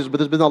and sizes, but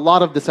there's been a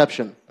lot of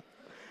deception.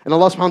 And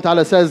Allah subhanahu wa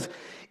ta'ala says,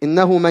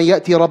 إِنَّهُ مَنْ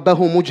يَأْتِي رَبَّهُ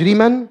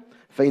مُجْرِمًا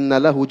فَإِنَّ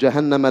لَهُ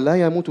جَهَنَّمَ لَا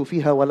يَمُوتُ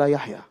فِيهَا وَلَا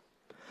يَحْيَا.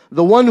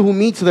 The one who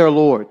meets their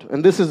Lord,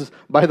 and this is,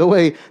 by the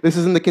way, this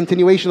is in the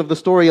continuation of the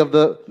story of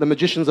the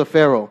magicians of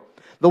Pharaoh.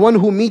 The one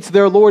who meets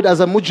their Lord as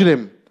a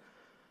mujrim,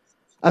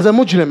 as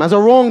a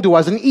wrongdoer,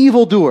 as an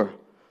evildoer,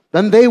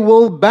 then they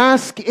will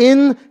bask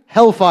in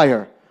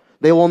hellfire.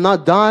 They will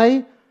not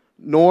die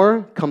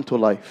nor come to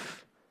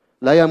life.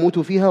 لَا يَمُوتُ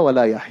فِيهَا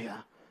وَلَا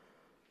يَحْيَا.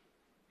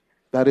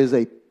 That is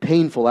a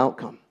painful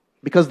outcome,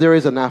 because there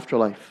is an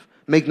afterlife.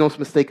 Make no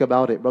mistake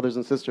about it, brothers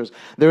and sisters.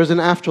 There is an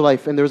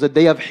afterlife and there is a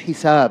day of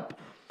hisab.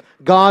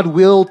 God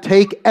will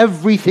take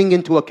everything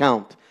into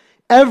account.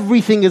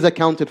 Everything is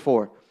accounted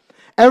for.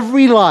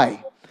 Every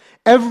lie,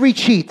 every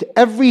cheat,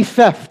 every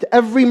theft,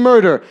 every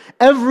murder,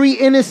 every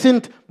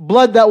innocent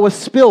blood that was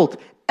spilt,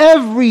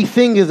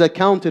 everything is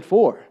accounted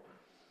for.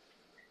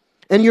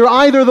 And you're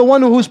either the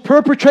one who's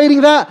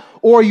perpetrating that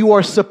or you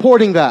are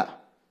supporting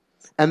that.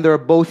 And they're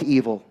both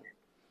evil.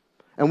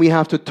 And we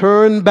have to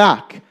turn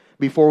back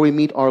before we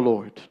meet our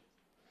Lord.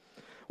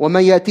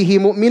 وَمَنْ يَأْتِهِ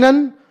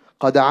مُؤْمِنًا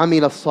قَدْ عَمِلَ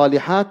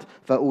الصَّالِحَاتِ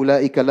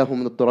فَأُولَٰئِكَ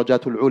لَهُمُ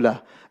الدَّرَجَاتُ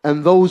الْعُلَى.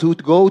 And those who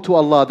go to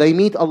Allah, they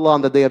meet Allah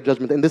on the Day of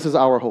Judgment. And this is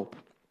our hope,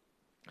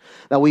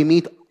 that we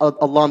meet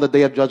Allah on the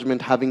Day of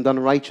Judgment having done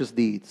righteous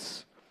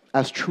deeds,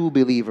 as true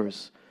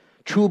believers.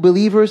 True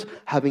believers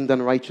having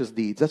done righteous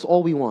deeds. That's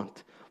all we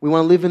want. We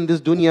want to live in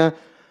this dunya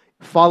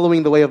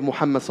following the way of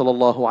Muhammad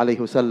sallallahu alayhi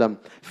wasallam,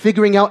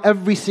 figuring out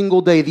every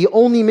single day, the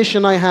only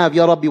mission I have,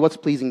 Ya Rabbi, what's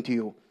pleasing to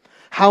you?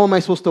 How am I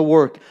supposed to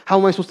work? How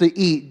am I supposed to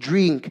eat,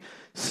 drink,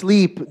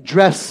 sleep,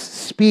 dress,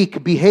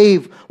 speak,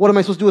 behave? What am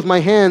I supposed to do with my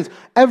hands?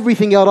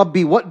 Everything, Ya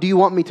Rabbi, what do you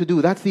want me to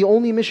do? That's the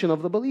only mission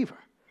of the believer.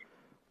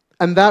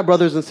 And that,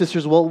 brothers and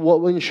sisters,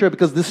 will ensure,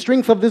 because the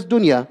strength of this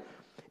dunya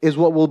is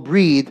what will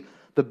breed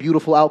the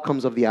beautiful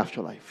outcomes of the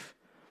afterlife.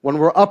 When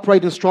we're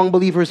upright and strong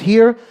believers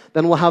here,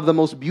 then we'll have the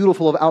most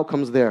beautiful of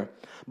outcomes there.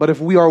 But if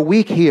we are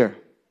weak here,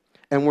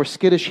 and we're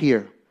skittish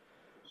here,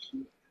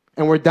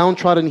 and we're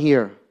downtrodden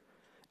here,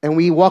 and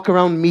we walk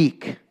around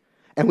meek,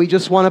 and we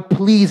just want to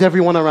please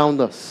everyone around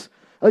us.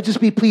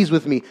 Just be pleased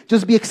with me.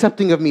 Just be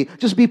accepting of me.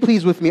 Just be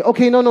pleased with me.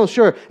 Okay, no,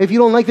 sure. If you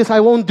don't like this, I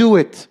won't do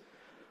it.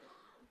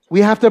 We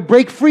have to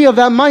break free of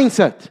that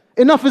mindset.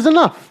 Enough is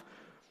enough.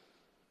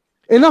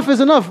 Enough is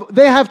enough.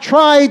 They have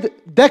tried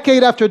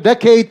decade after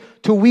decade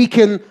to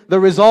weaken the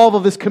resolve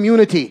of this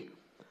community.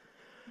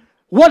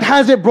 What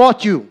has it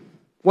brought you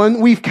when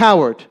we've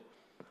cowered?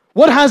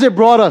 What has it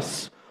brought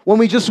us when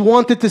we just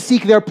wanted to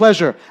seek their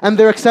pleasure and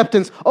their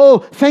acceptance? Oh,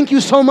 thank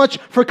you so much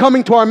for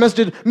coming to our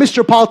masjid,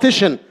 Mr.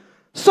 Politician.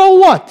 So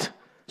what?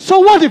 So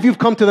what if you've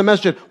come to the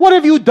masjid? What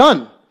have you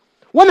done?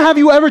 When have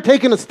you ever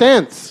taken a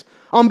stance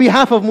on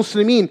behalf of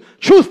Muslimin,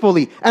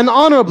 truthfully and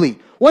honorably?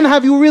 When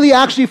have you really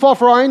actually fought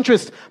for our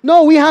interests?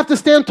 No, we have to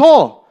stand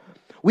tall.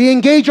 We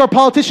engage our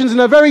politicians in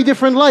a very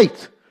different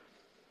light.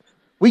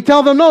 We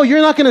tell them, no,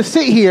 you're not going to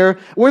sit here.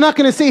 We're not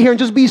going to sit here and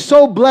just be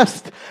so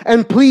blessed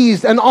and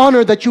pleased and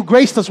honored that you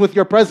graced us with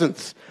your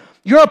presence.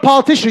 You're a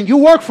politician. You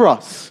work for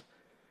us.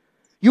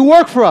 You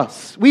work for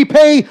us. We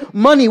pay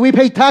money. We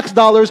pay tax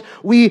dollars.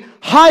 We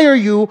hire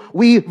you.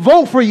 We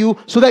vote for you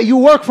so that you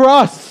work for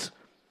us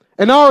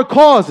and our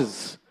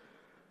causes.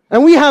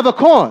 And we have a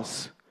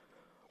cause.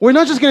 We're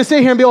not just going to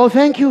sit here and be, oh,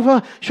 thank you,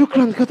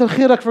 shukran, katar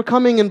khirak for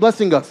coming and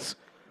blessing us.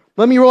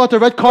 Let me roll out the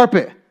red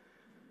carpet.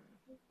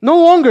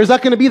 No longer is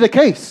that going to be the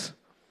case.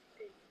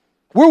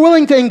 We're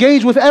willing to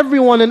engage with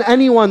everyone and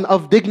anyone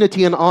of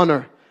dignity and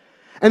honor,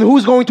 and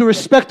who's going to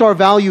respect our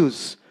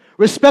values,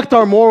 respect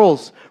our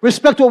morals,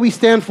 respect what we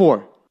stand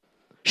for.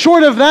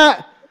 Short of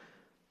that,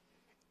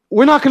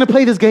 we're not going to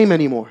play this game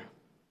anymore.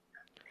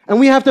 And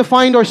we have to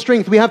find our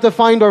strength. We have to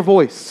find our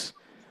voice.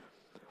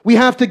 We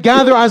have to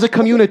gather as a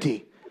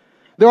community.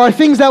 There are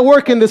things that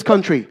work in this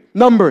country.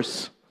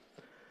 Numbers.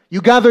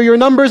 You gather your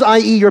numbers,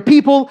 i.e. your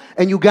people,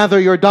 and you gather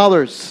your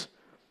dollars.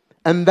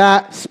 And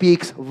that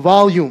speaks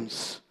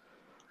volumes.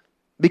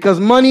 Because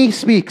money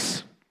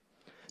speaks.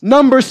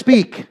 Numbers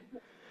speak.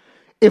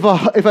 If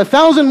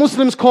 1,000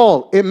 Muslims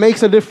call, it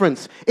makes a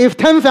difference. If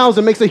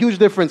 10,000 makes a huge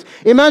difference.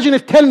 Imagine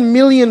if 10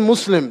 million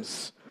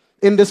Muslims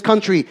in this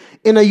country,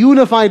 in a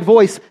unified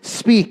voice,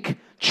 speak.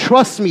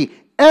 Trust me,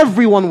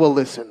 everyone will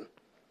listen.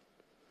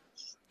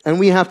 And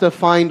we have to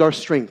find our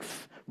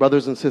strength,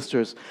 brothers and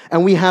sisters.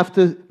 And we have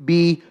to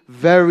be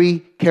very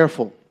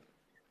careful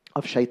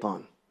of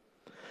shaitan.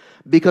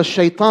 Because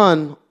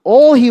shaitan,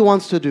 all he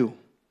wants to do,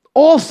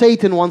 all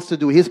Satan wants to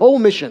do, his whole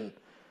mission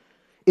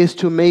is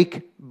to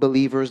make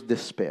believers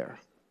despair.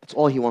 That's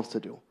all he wants to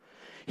do.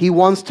 He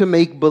wants to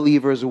make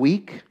believers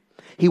weak.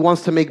 He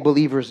wants to make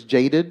believers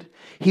jaded.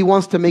 He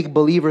wants to make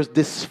believers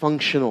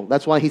dysfunctional.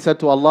 That's why he said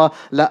to Allah,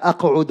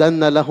 لَأَقْعُدَنَّ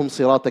لَهُمْ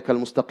صِرَاطَكَ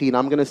الْمُسْتَقِيمَ.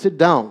 I'm going to sit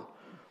down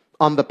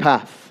on the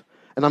path.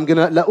 And I'm going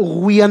to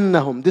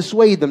لَأُغْوِيَنَّهُمْ,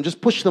 dissuade them,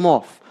 just push them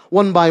off,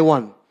 one by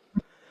one.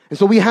 And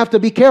so we have to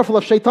be careful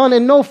of shaitan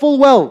and know full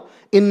well,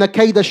 إِنَّ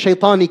كَيْدَ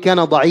الشَّيْطَانِ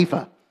كَانَ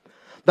ضَعِيفًا.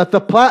 That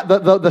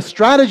the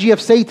strategy of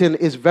Satan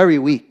is very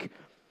weak.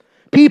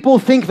 People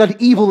think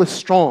that evil is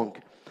strong.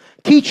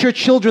 Teach your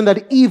children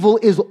that evil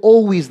is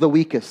always the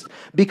weakest,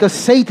 because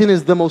Satan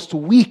is the most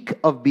weak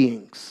of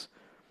beings.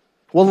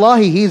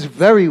 Wallahi, he is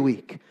very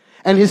weak.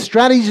 And his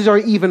strategies are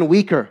even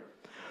weaker.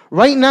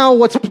 Right now,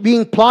 what's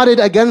being plotted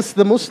against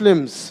the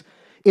Muslims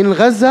in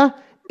Gaza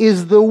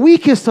is the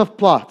weakest of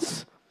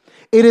plots.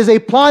 It is a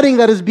plotting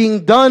that is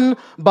being done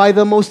by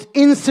the most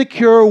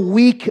insecure,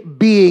 weak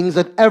beings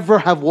that ever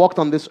have walked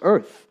on this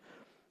earth.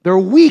 They're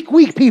weak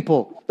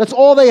people. That's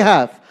all they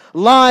have.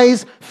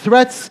 Lies,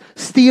 threats,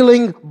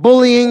 stealing,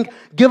 bullying,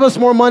 give us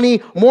more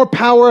money, more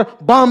power,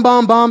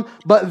 bomb.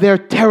 But they're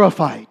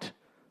terrified.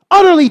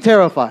 Utterly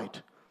terrified.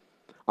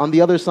 On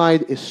the other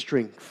side is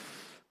strength.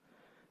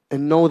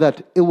 And know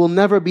that it will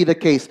never be the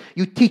case.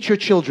 You teach your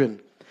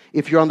children,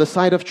 if you're on the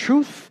side of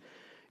truth,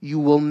 you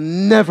will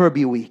never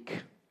be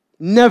weak.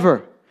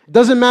 Never.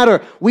 Doesn't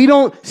matter. We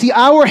don't see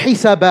our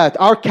hisabat,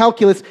 our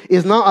calculus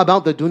is not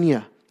about the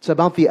dunya. It's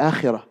about the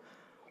akhirah.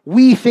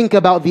 We think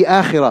about the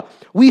akhirah.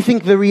 We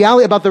think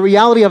about the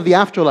reality of the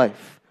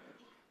afterlife.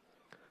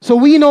 So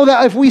we know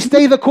that if we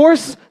stay the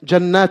course,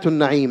 Jannatun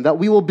Na'im, that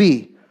we will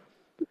be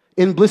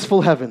in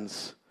blissful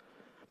heavens.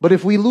 But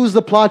if we lose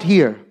the plot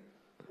here,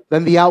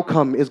 then the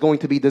outcome is going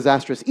to be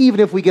disastrous, even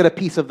if we get a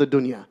piece of the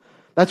dunya.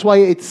 That's why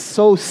it's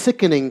so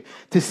sickening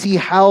to see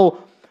how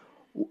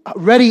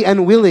ready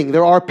and willing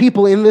there are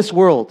people in this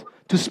world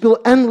to spill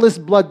endless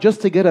blood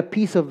just to get a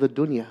piece of the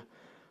dunya.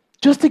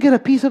 Just to get a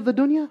piece of the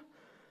dunya?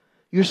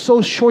 You're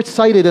so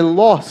short-sighted and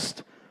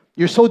lost.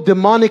 You're so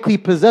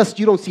demonically possessed,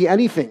 you don't see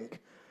anything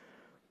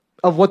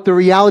of what the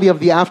reality of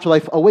the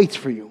afterlife awaits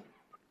for you.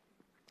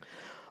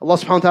 Allah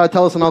subhanahu wa ta'ala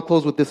tells us, and I'll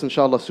close with this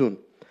inshallah soon.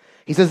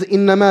 He says,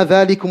 إِنَّمَا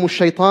ذَلِكُمُ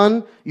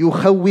الشَّيْطَانِ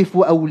يُخَوِّفُ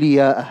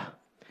أَوْلِيَاءَهُ.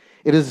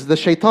 It is the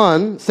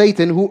shaitan,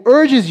 Satan, who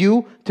urges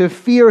you to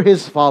fear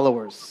his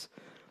followers.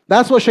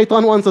 That's what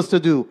shaitan wants us to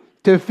do.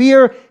 To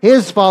fear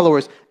his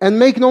followers. And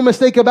make no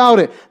mistake about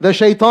it, the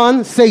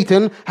shaitan,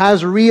 Satan,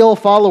 has real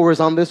followers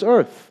on this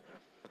earth.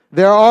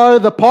 There are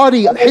the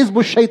party,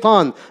 Hizb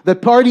shaitan, the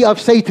party of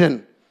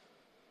Satan.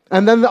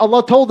 And then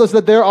Allah told us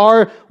that there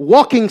are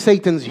walking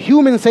Satans,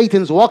 human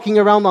Satans walking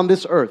around on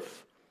this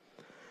earth.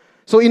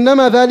 So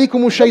إِنَّمَا ذَلِكُمُ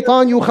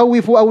الشَّيْطَانُ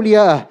يُخَوِّفُ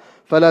أَوْلِيَاءَهُ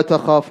فَلَا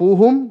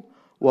تَخَافُوهُمْ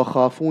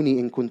وَخَافُونِي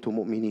إِن كُنتُم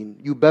مُؤْمِنِينَ.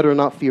 You better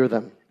not fear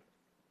them.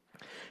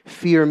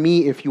 Fear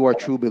me if you are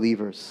true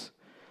believers.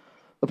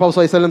 The Prophet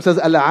ﷺ says,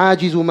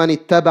 الْعَاجِزُ مَنِ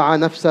اتَّبَعَ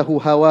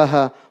نَفْسَهُ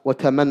هَوَاهَا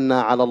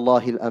وَتَمَنَّى عَلَى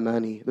اللَّهِ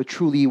الْأَمَانِي. The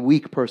truly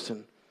weak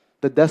person,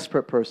 the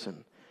desperate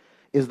person,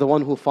 is the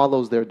one who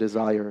follows their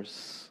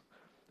desires.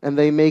 And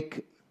they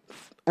make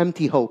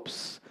empty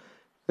hopes.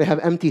 They have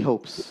empty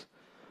hopes.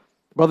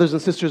 Brothers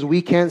and sisters,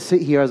 we can't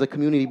sit here as a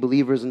community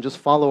believers and just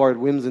follow our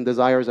whims and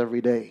desires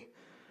every day.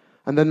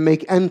 And then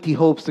make empty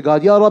hopes to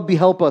God. Ya Rabbi,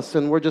 help us.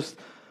 And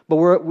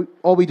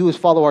all we do is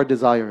follow our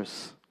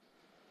desires.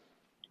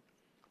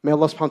 May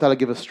Allah subhanahu wa ta'ala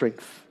give us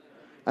strength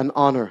and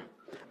honor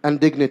and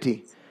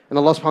dignity. And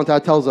Allah subhanahu wa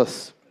ta'ala tells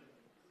us,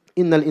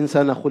 إِنَّ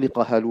الْإِنسَانَ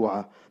خُلِقَ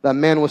هَلُوعًا. That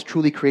man was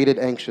truly created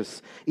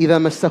anxious. إِذَا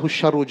مَسَّهُ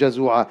الشَّرُّ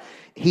جَزُوعًا.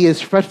 He is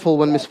fretful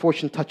when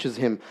misfortune touches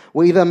him.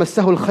 وَإِذَا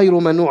مَسَّهُ الْخَيْرُ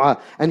مَنُوعًا.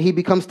 And he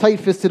becomes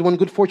tight-fisted when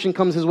good fortune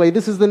comes his way.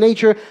 This is the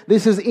nature,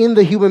 this is in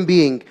the human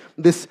being.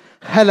 This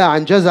hala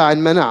and jaza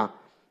and mana.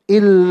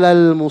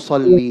 إِلَّا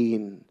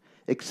الْمُصَلِّينَ.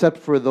 except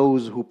for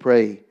those who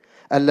pray.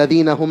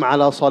 الَّذِينَ هُمْ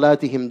عَلَى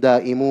صَلَاتِهِمْ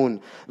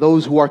دَائِمُونَ.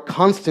 Those who are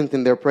constant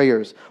in their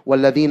prayers.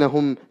 وَالَّذِينَ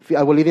فِي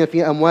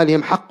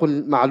أَمْوَالِهِمْ حَقٌّ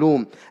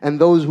مَعْلُومٌ. And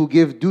those who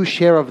give due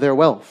share of their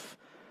wealth.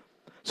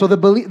 So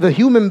the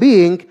human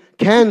being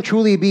can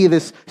truly be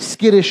this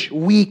skittish,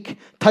 weak,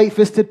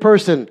 tight-fisted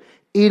person.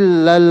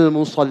 إِلَّا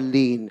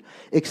الْمُصَلِّينَ.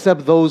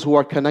 Except those who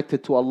are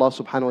connected to Allah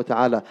subhanahu wa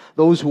ta'ala.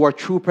 Those who are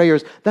true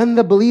prayers. Then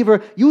the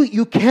believer,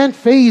 you can't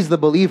faze the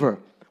believer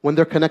when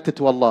they're connected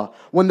to Allah.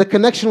 When the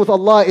connection with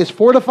Allah is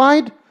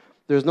fortified,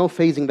 there's no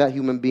phasing that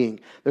human being.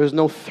 There's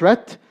no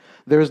threat.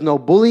 There's no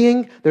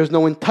bullying. There's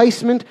no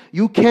enticement.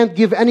 You can't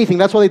give anything.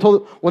 That's why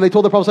when they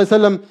told the Prophet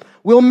ﷺ,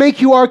 we'll make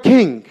you our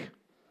king.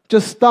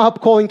 Just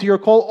stop calling to your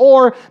call.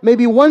 Or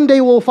maybe one day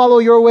we'll follow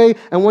your way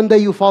and one day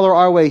you follow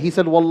our way. He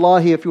said,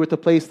 Wallahi, if you were to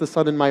place the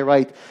sun in my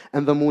right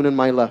and the moon in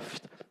my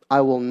left,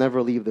 I will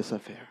never leave this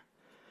affair.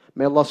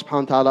 May Allah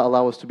subhanahu wa ta'ala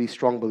allow us to be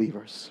strong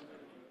believers.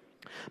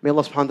 May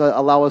Allah subhanahu wa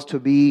ta'ala allow us to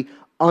be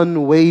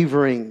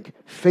unwavering,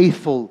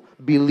 faithful,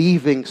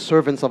 believing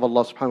servants of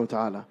Allah subhanahu wa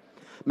ta'ala.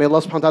 May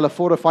Allah subhanahu wa ta'ala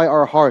fortify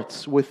our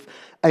hearts with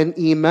an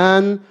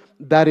iman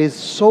that is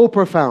so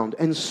profound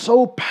and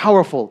so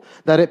powerful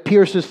that it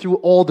pierces through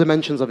all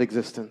dimensions of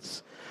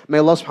existence. May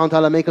Allah subhanahu wa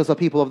ta'ala make us a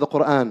people of the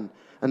Quran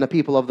and a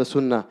people of the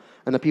Sunnah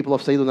and a people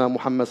of Sayyidina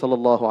Muhammad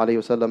sallallahu alayhi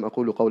wa sallam.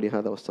 أقول قولي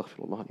هذا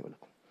واستغفر الله لي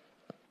ولكم.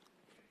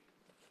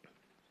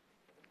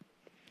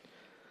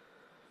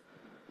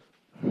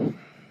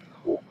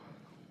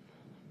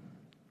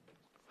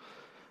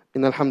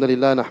 إن الحمد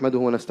لله نحمده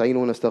ونستعينه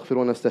ونستغفره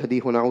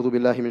ونستهديه ونعوذ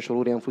بالله من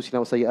شرور أنفسنا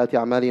وسيئات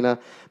أعمالنا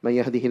من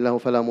يهده الله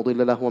فلا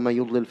مضل له ومن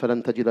يضلل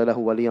فلن تجد له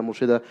وليا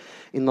مرشدا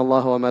إن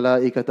الله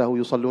وملائكته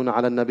يصلون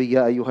على النبي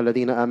يا أيها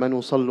الذين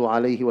آمنوا صلوا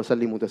عليه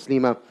وسلموا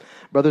تسليما.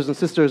 Brothers and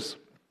sisters,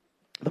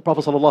 the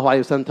Prophet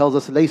ﷺ tells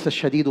us ليس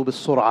الشديد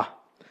بالسرعة,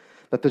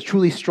 that the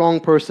truly strong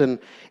person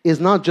is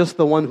not just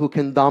the one who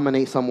can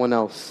dominate someone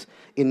else.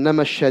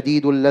 إنما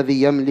الشديد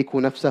الذي يملك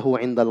نفسه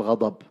عند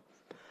الغضب.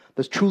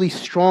 The truly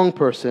strong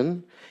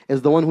person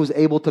is the one who's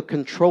able to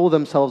control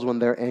themselves when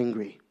they're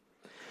angry.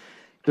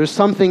 There's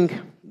something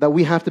that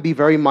we have to be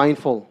very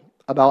mindful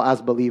about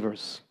as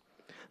believers.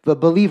 The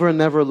believer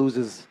never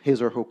loses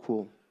his or her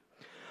cool.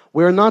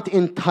 We're not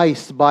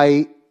enticed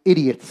by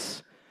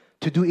idiots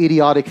to do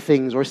idiotic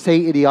things or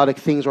say idiotic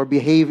things or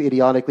behave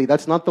idiotically.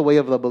 That's not the way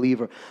of the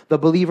believer. The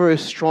believer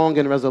is strong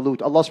and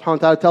resolute. Allah subhanahu wa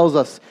ta'ala tells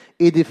us,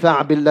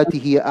 إِدْفَعْ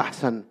بِالَّتِي هِيَ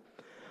أَحْسَنُ.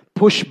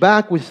 Push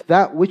back with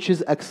that which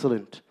is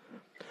excellent.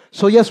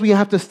 So yes, we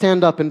have to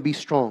stand up and be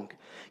strong.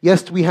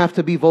 Yes, we have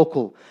to be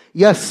vocal.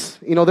 Yes,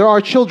 there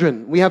are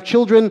children. We have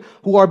children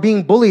who are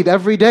being bullied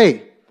every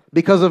day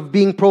because of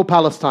being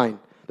pro-Palestine.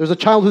 There's a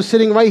child who's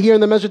sitting right here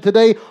in the masjid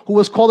today who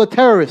was called a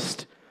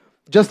terrorist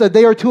just a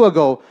day or two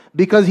ago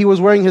because he was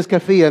wearing his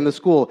kafiyah in the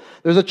school.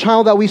 There's a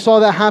child that we saw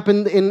that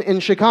happened in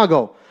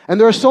Chicago. And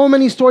there are so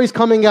many stories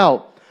coming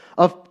out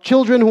of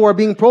children who are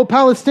being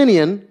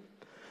pro-Palestinian,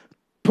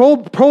 pro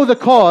the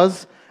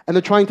cause, and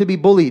they're trying to be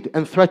bullied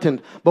and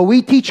threatened. But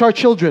we teach our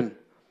children,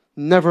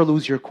 never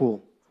lose your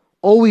cool.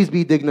 Always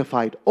be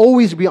dignified.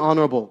 Always be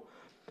honorable.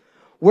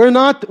 We're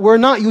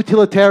not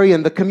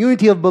utilitarian. The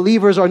community of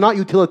believers are not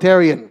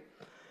utilitarian.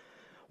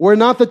 We're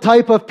not the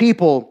type of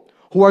people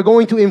who are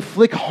going to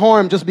inflict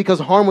harm just because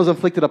harm was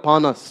inflicted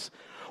upon us.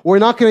 We're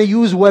not going to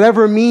use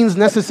whatever means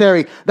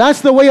necessary.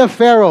 That's the way of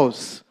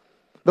pharaohs.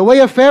 The way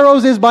of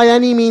pharaohs is by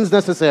any means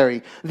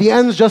necessary. The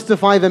ends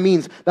justify the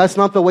means. That's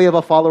not the way of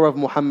a follower of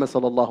Muhammad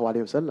sallallahu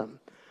alaihi wasallam.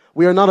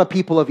 We are not a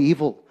people of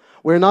evil.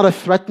 We're not a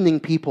threatening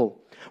people.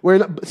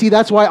 See,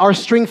 that's why our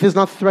strength is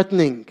not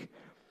threatening.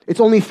 It's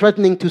only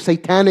threatening to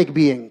satanic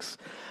beings.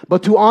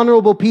 But to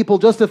honorable people,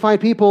 justified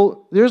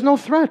people, there's no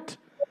threat.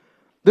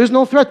 There's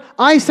no threat.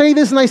 I say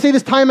this and I say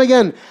this time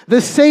again.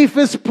 The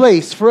safest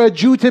place for a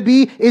Jew to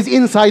be is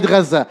inside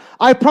Gaza.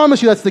 I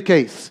promise you that's the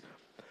case.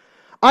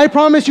 I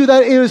promise you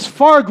that it is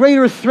far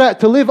greater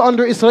threat to live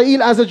under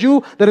Israel as a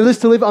Jew than it is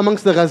to live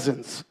amongst the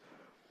Gazans.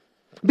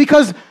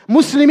 Because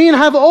Muslimin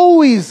have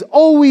always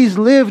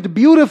lived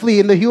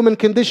beautifully in the human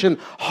condition,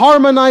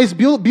 harmonized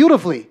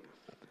beautifully.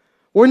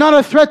 We're not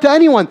a threat to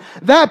anyone.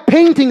 That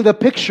painting the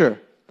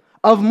picture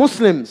of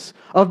Muslims,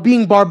 of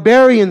being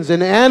barbarians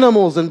and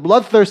animals and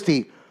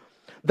bloodthirsty,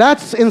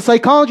 that's, in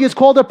psychology, it's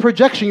called a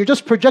projection. You're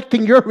just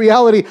projecting your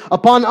reality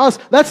upon us.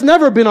 That's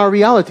never been our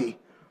reality.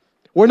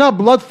 We're not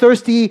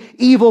bloodthirsty,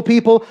 evil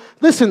people.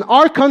 Listen,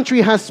 our country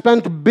has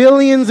spent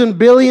billions and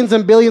billions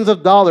and billions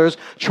of dollars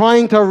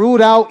trying to root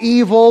out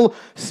evil,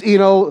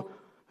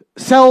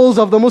 cells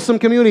of the Muslim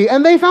community,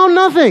 and they found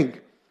nothing.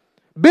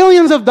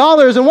 Billions of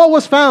dollars, and what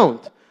was found?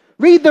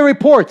 Read the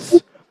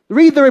reports.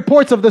 Read the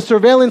reports of the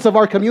surveillance of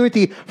our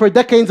community for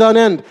decades on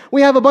end.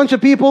 We have a bunch of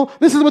people,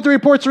 this is what the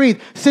reports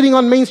read, sitting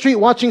on Main Street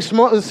watching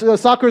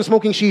soccer and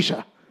smoking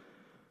shisha.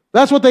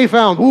 That's what they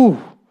found. Ooh.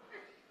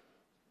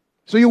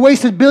 So you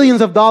wasted billions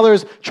of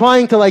dollars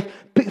trying to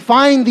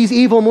find these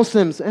evil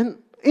Muslims. And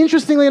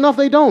interestingly enough,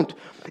 they don't.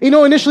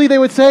 Initially they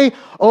would say,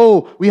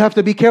 oh, we have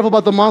to be careful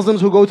about the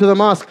Muslims who go to the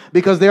mosque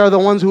because they are the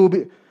ones who will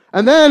be...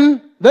 And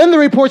then the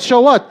reports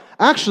show what?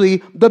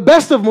 Actually, the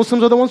best of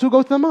Muslims are the ones who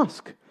go to the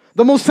mosque.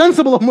 The most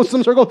sensible of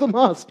Muslims are go to the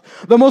mosque.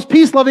 The most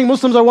peace-loving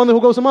Muslims are one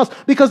who goes to the mosque,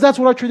 because that's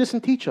what our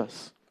tradition teaches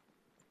us.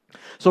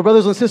 So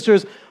brothers and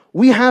sisters,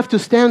 we have to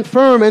stand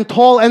firm and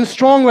tall and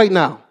strong right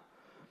now.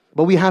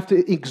 But we have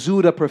to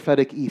exude a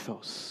prophetic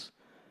ethos.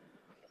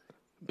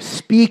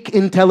 Speak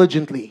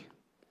intelligently.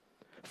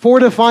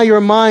 Fortify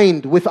your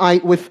mind with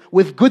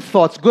good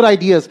thoughts, good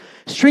ideas.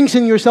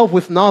 Strengthen yourself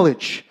with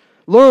knowledge.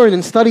 Learn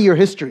and study your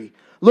history.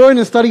 Learn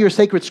and study your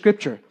sacred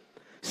scripture.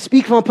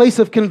 Speak from a place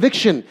of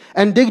conviction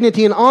and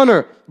dignity and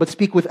honor, but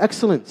speak with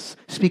excellence.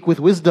 Speak with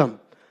wisdom.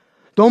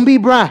 Don't be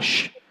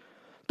brash.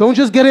 Don't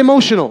just get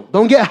emotional.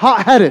 Don't get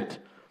hot-headed.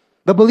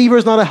 The believer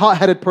is not a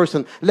hot-headed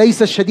person.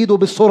 لَيْسَ الشَّدِيدُ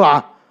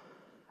بِالسُّرْعَةِ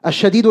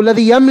الشَّدِيدُ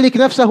الَّذِي يَمْلِكْ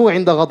نَفْسَهُ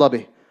عِنْدَ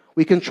غَضَبِهِ.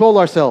 We control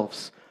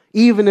ourselves,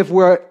 even if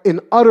we're in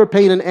utter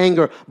pain and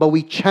anger, but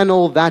we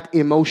channel that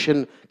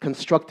emotion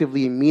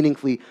constructively and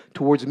meaningfully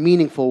towards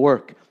meaningful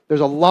work. There's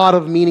a lot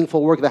of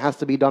meaningful work that has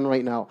to be done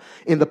right now.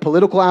 In the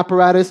political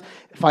apparatus,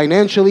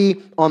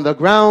 financially, on the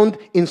ground,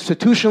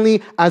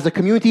 institutionally, as a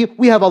community,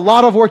 we have a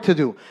lot of work to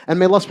do. And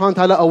may Allah subhanahu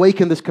wa ta'ala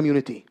awaken this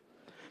community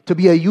to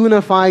be a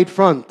unified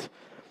front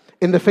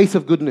in the face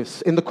of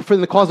goodness, in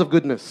the cause of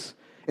goodness,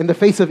 in the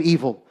face of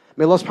evil.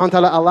 May Allah subhanahu wa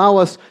ta'ala allow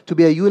us to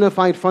be a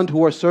unified front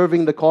who are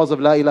serving the cause of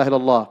La ilaha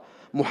illallah,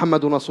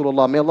 Muhammadun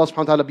Rasulullah. May Allah subhanahu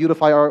wa ta'ala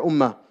beautify our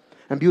ummah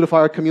and beautify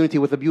our community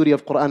with the beauty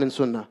of Quran and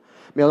Sunnah.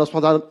 May Allah subhanahu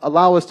wa ta'ala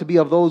allow us to be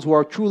of those who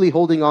are truly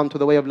holding on to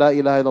the way of La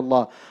ilaha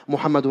illallah,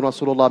 Muhammadun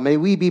Rasulullah. May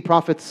we be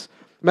prophets,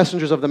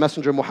 messengers of the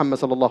Messenger Muhammad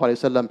sallallahu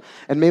alayhi wa sallam.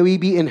 And may we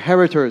be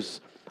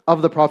inheritors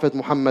of the Prophet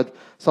Muhammad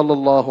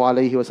sallallahu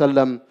alayhi wa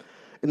sallam.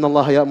 إن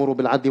الله يأمر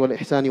بالعدل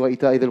والإحسان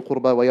وإيتاء ذي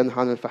القربى وينهى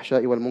عن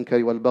الفحشاء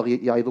والمنكر والبغي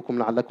يعظكم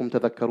لعلكم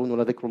تذكرون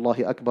ولذكر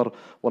الله أكبر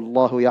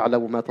والله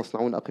يعلم ما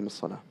تصنعون أقم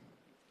الصلاة.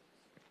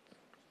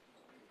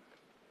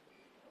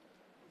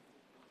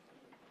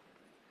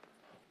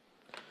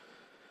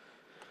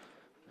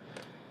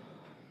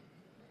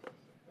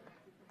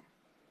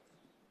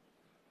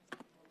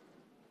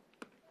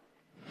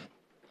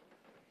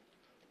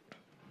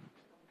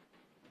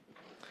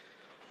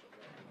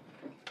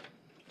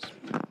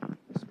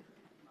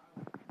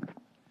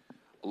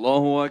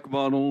 الله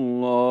أكبر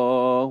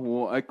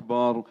الله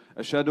أكبر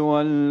أشهد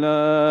أن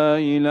لا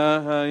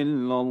إله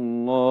إلا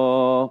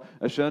الله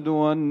أشهد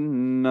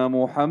أن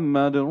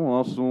محمد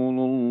رسول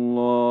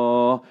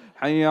الله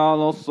حي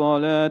على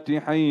الصلاة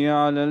حي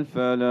على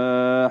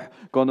الفلاح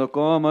قد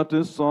قامت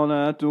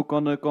الصلاة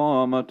قد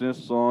قامت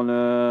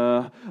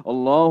الصلاة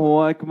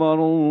الله أكبر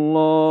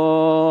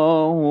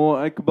الله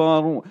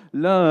أكبر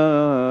لا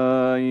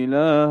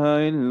إله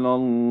إلا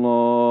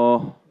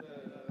الله.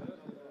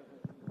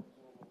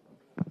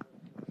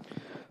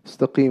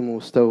 استقيموا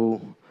استووا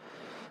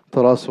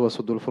تراصوا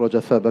وسدوا الفرج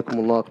ثابكم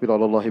الله. أقبلوا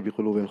على الله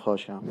بقلوب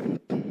خاشعة.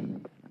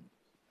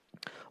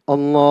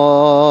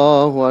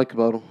 الله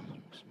أكبر.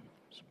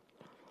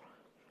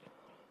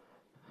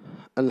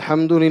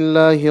 الحمد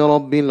لله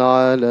رب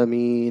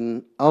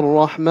العالمين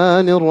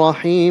الرحمن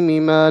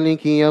الرحيم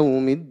مالك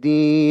يوم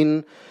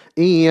الدين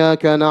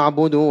إياك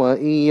نعبد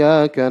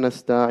وإياك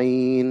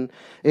نستعين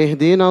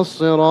اهدنا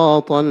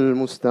الصراط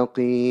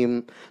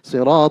المستقيم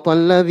صراط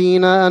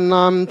الذين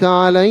أنعمت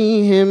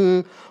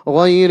عليهم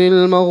غير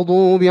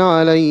المغضوب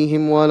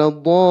عليهم ولا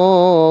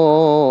الضالين.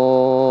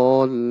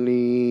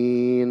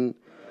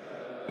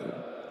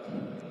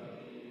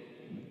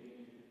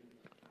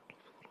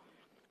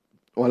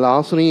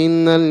 والعصر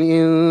إن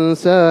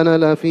الإنسان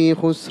لفي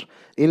خسر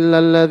إلا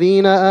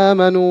الذين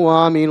آمنوا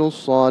وعملوا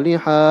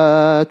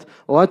الصالحات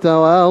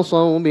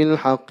وتواصوا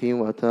بالحق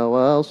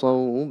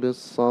وتواصوا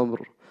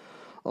بالصبر.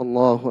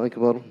 الله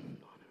أكبر.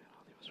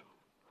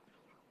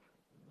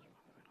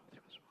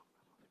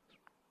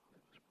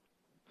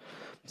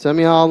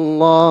 سمع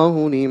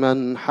الله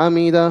لمن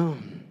حمده.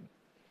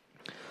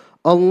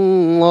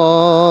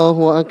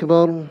 الله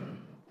أكبر.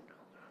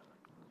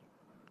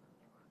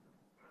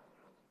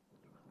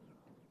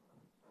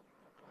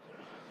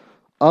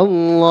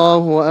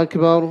 الله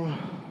أكبر.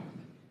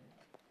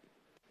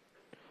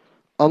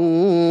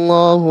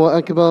 الله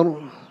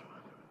أكبر.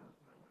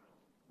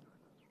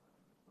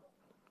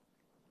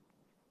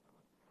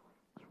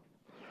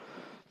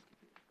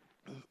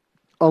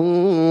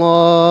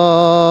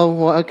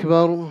 الله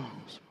أكبر.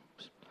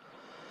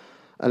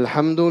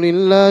 الحمد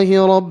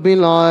لله رب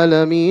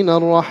العالمين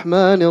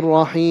الرحمن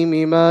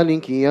الرحيم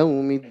مالك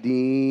يوم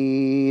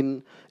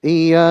الدين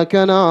إياك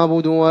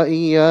نعبد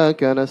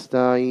وإياك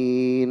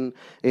نستعين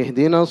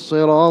اهدنا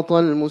الصراط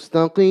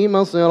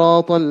المستقيم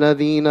صراط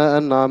الذين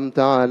أنعمت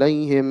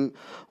عليهم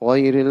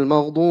غير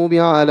المغضوب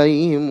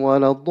عليهم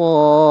ولا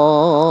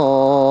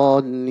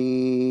الضالين.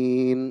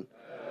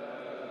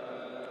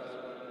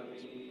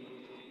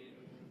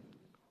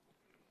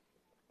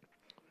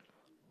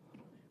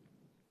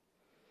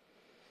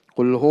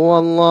 قل هو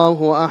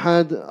الله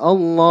أحد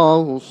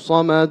الله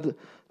الصمد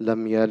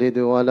لم يلد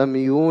ولم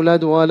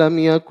يولد ولم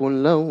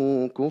يكن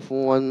له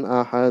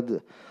كفوا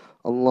أحد.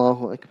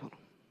 الله أكبر.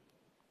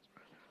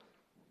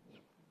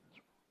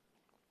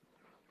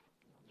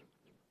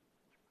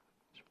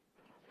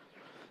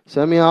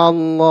 سمع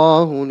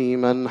الله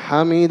لمن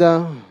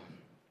حمده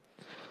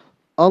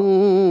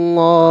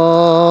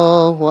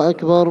الله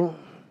أكبر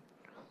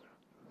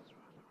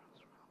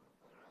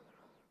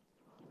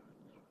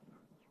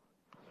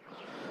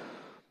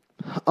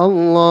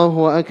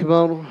الله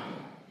أكبر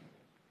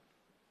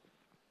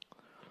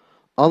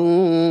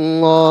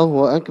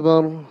الله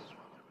أكبر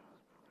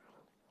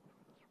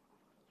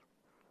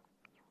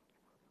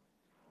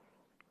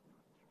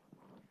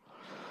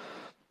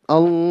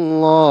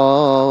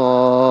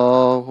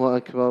الله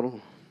أكبر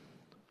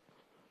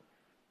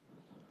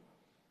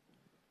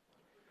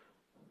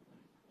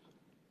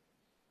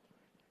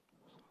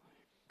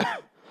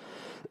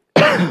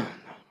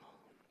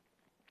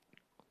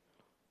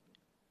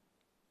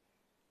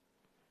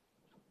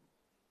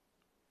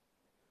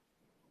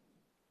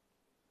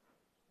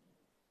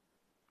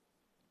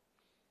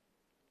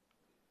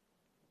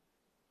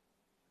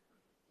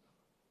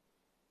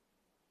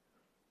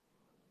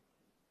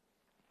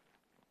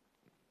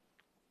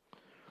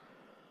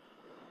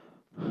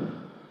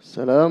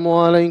السلام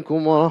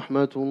عليكم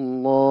ورحمة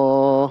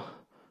الله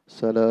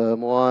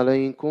السلام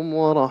عليكم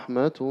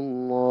ورحمة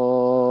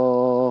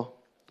الله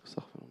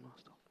استغفر الله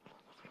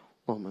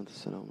اللهم أنت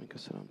السلام ومنك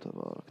السلام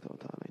تبارك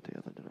وتعالى يا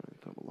ذا الجلال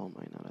والإكرام اللهم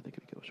أعنا على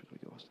ذكرك وشكرك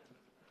وحسن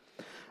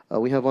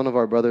We have one of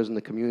our brothers in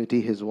the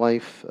community. His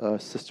wife,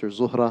 Sister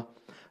Zuhra,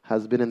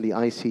 has been in the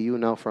ICU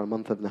now for a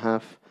month and a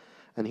half.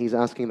 And he's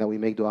asking that we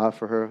make dua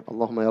for her.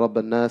 Allahumma ya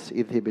Rabban nas,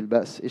 idhib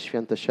al-ba's, ishfi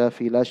anta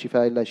shafi, la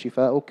shifa illa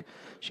shifa'uk,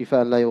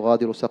 shifa'an la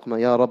yughadiru saqma.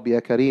 Ya Rabbi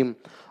ya Kareem,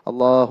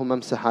 Allahumma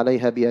amsah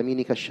alayha bi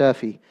yaminika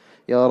shafi.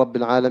 Ya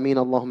Rabbil alameen,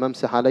 Allahumma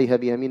amsah alayha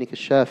bi yaminika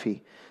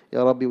shafi.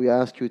 Ya Rabbi, we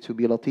ask you to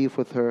be latif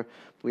with her.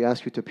 We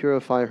ask you to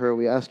purify her.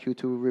 We ask you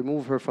to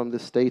remove her from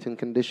this state and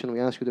condition. We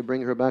ask you to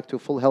bring her back to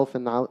full health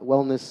and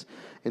wellness,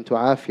 into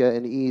afia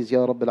and ease,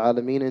 Ya Rabbil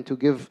Alameen, and to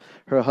give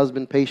her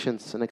husband patience and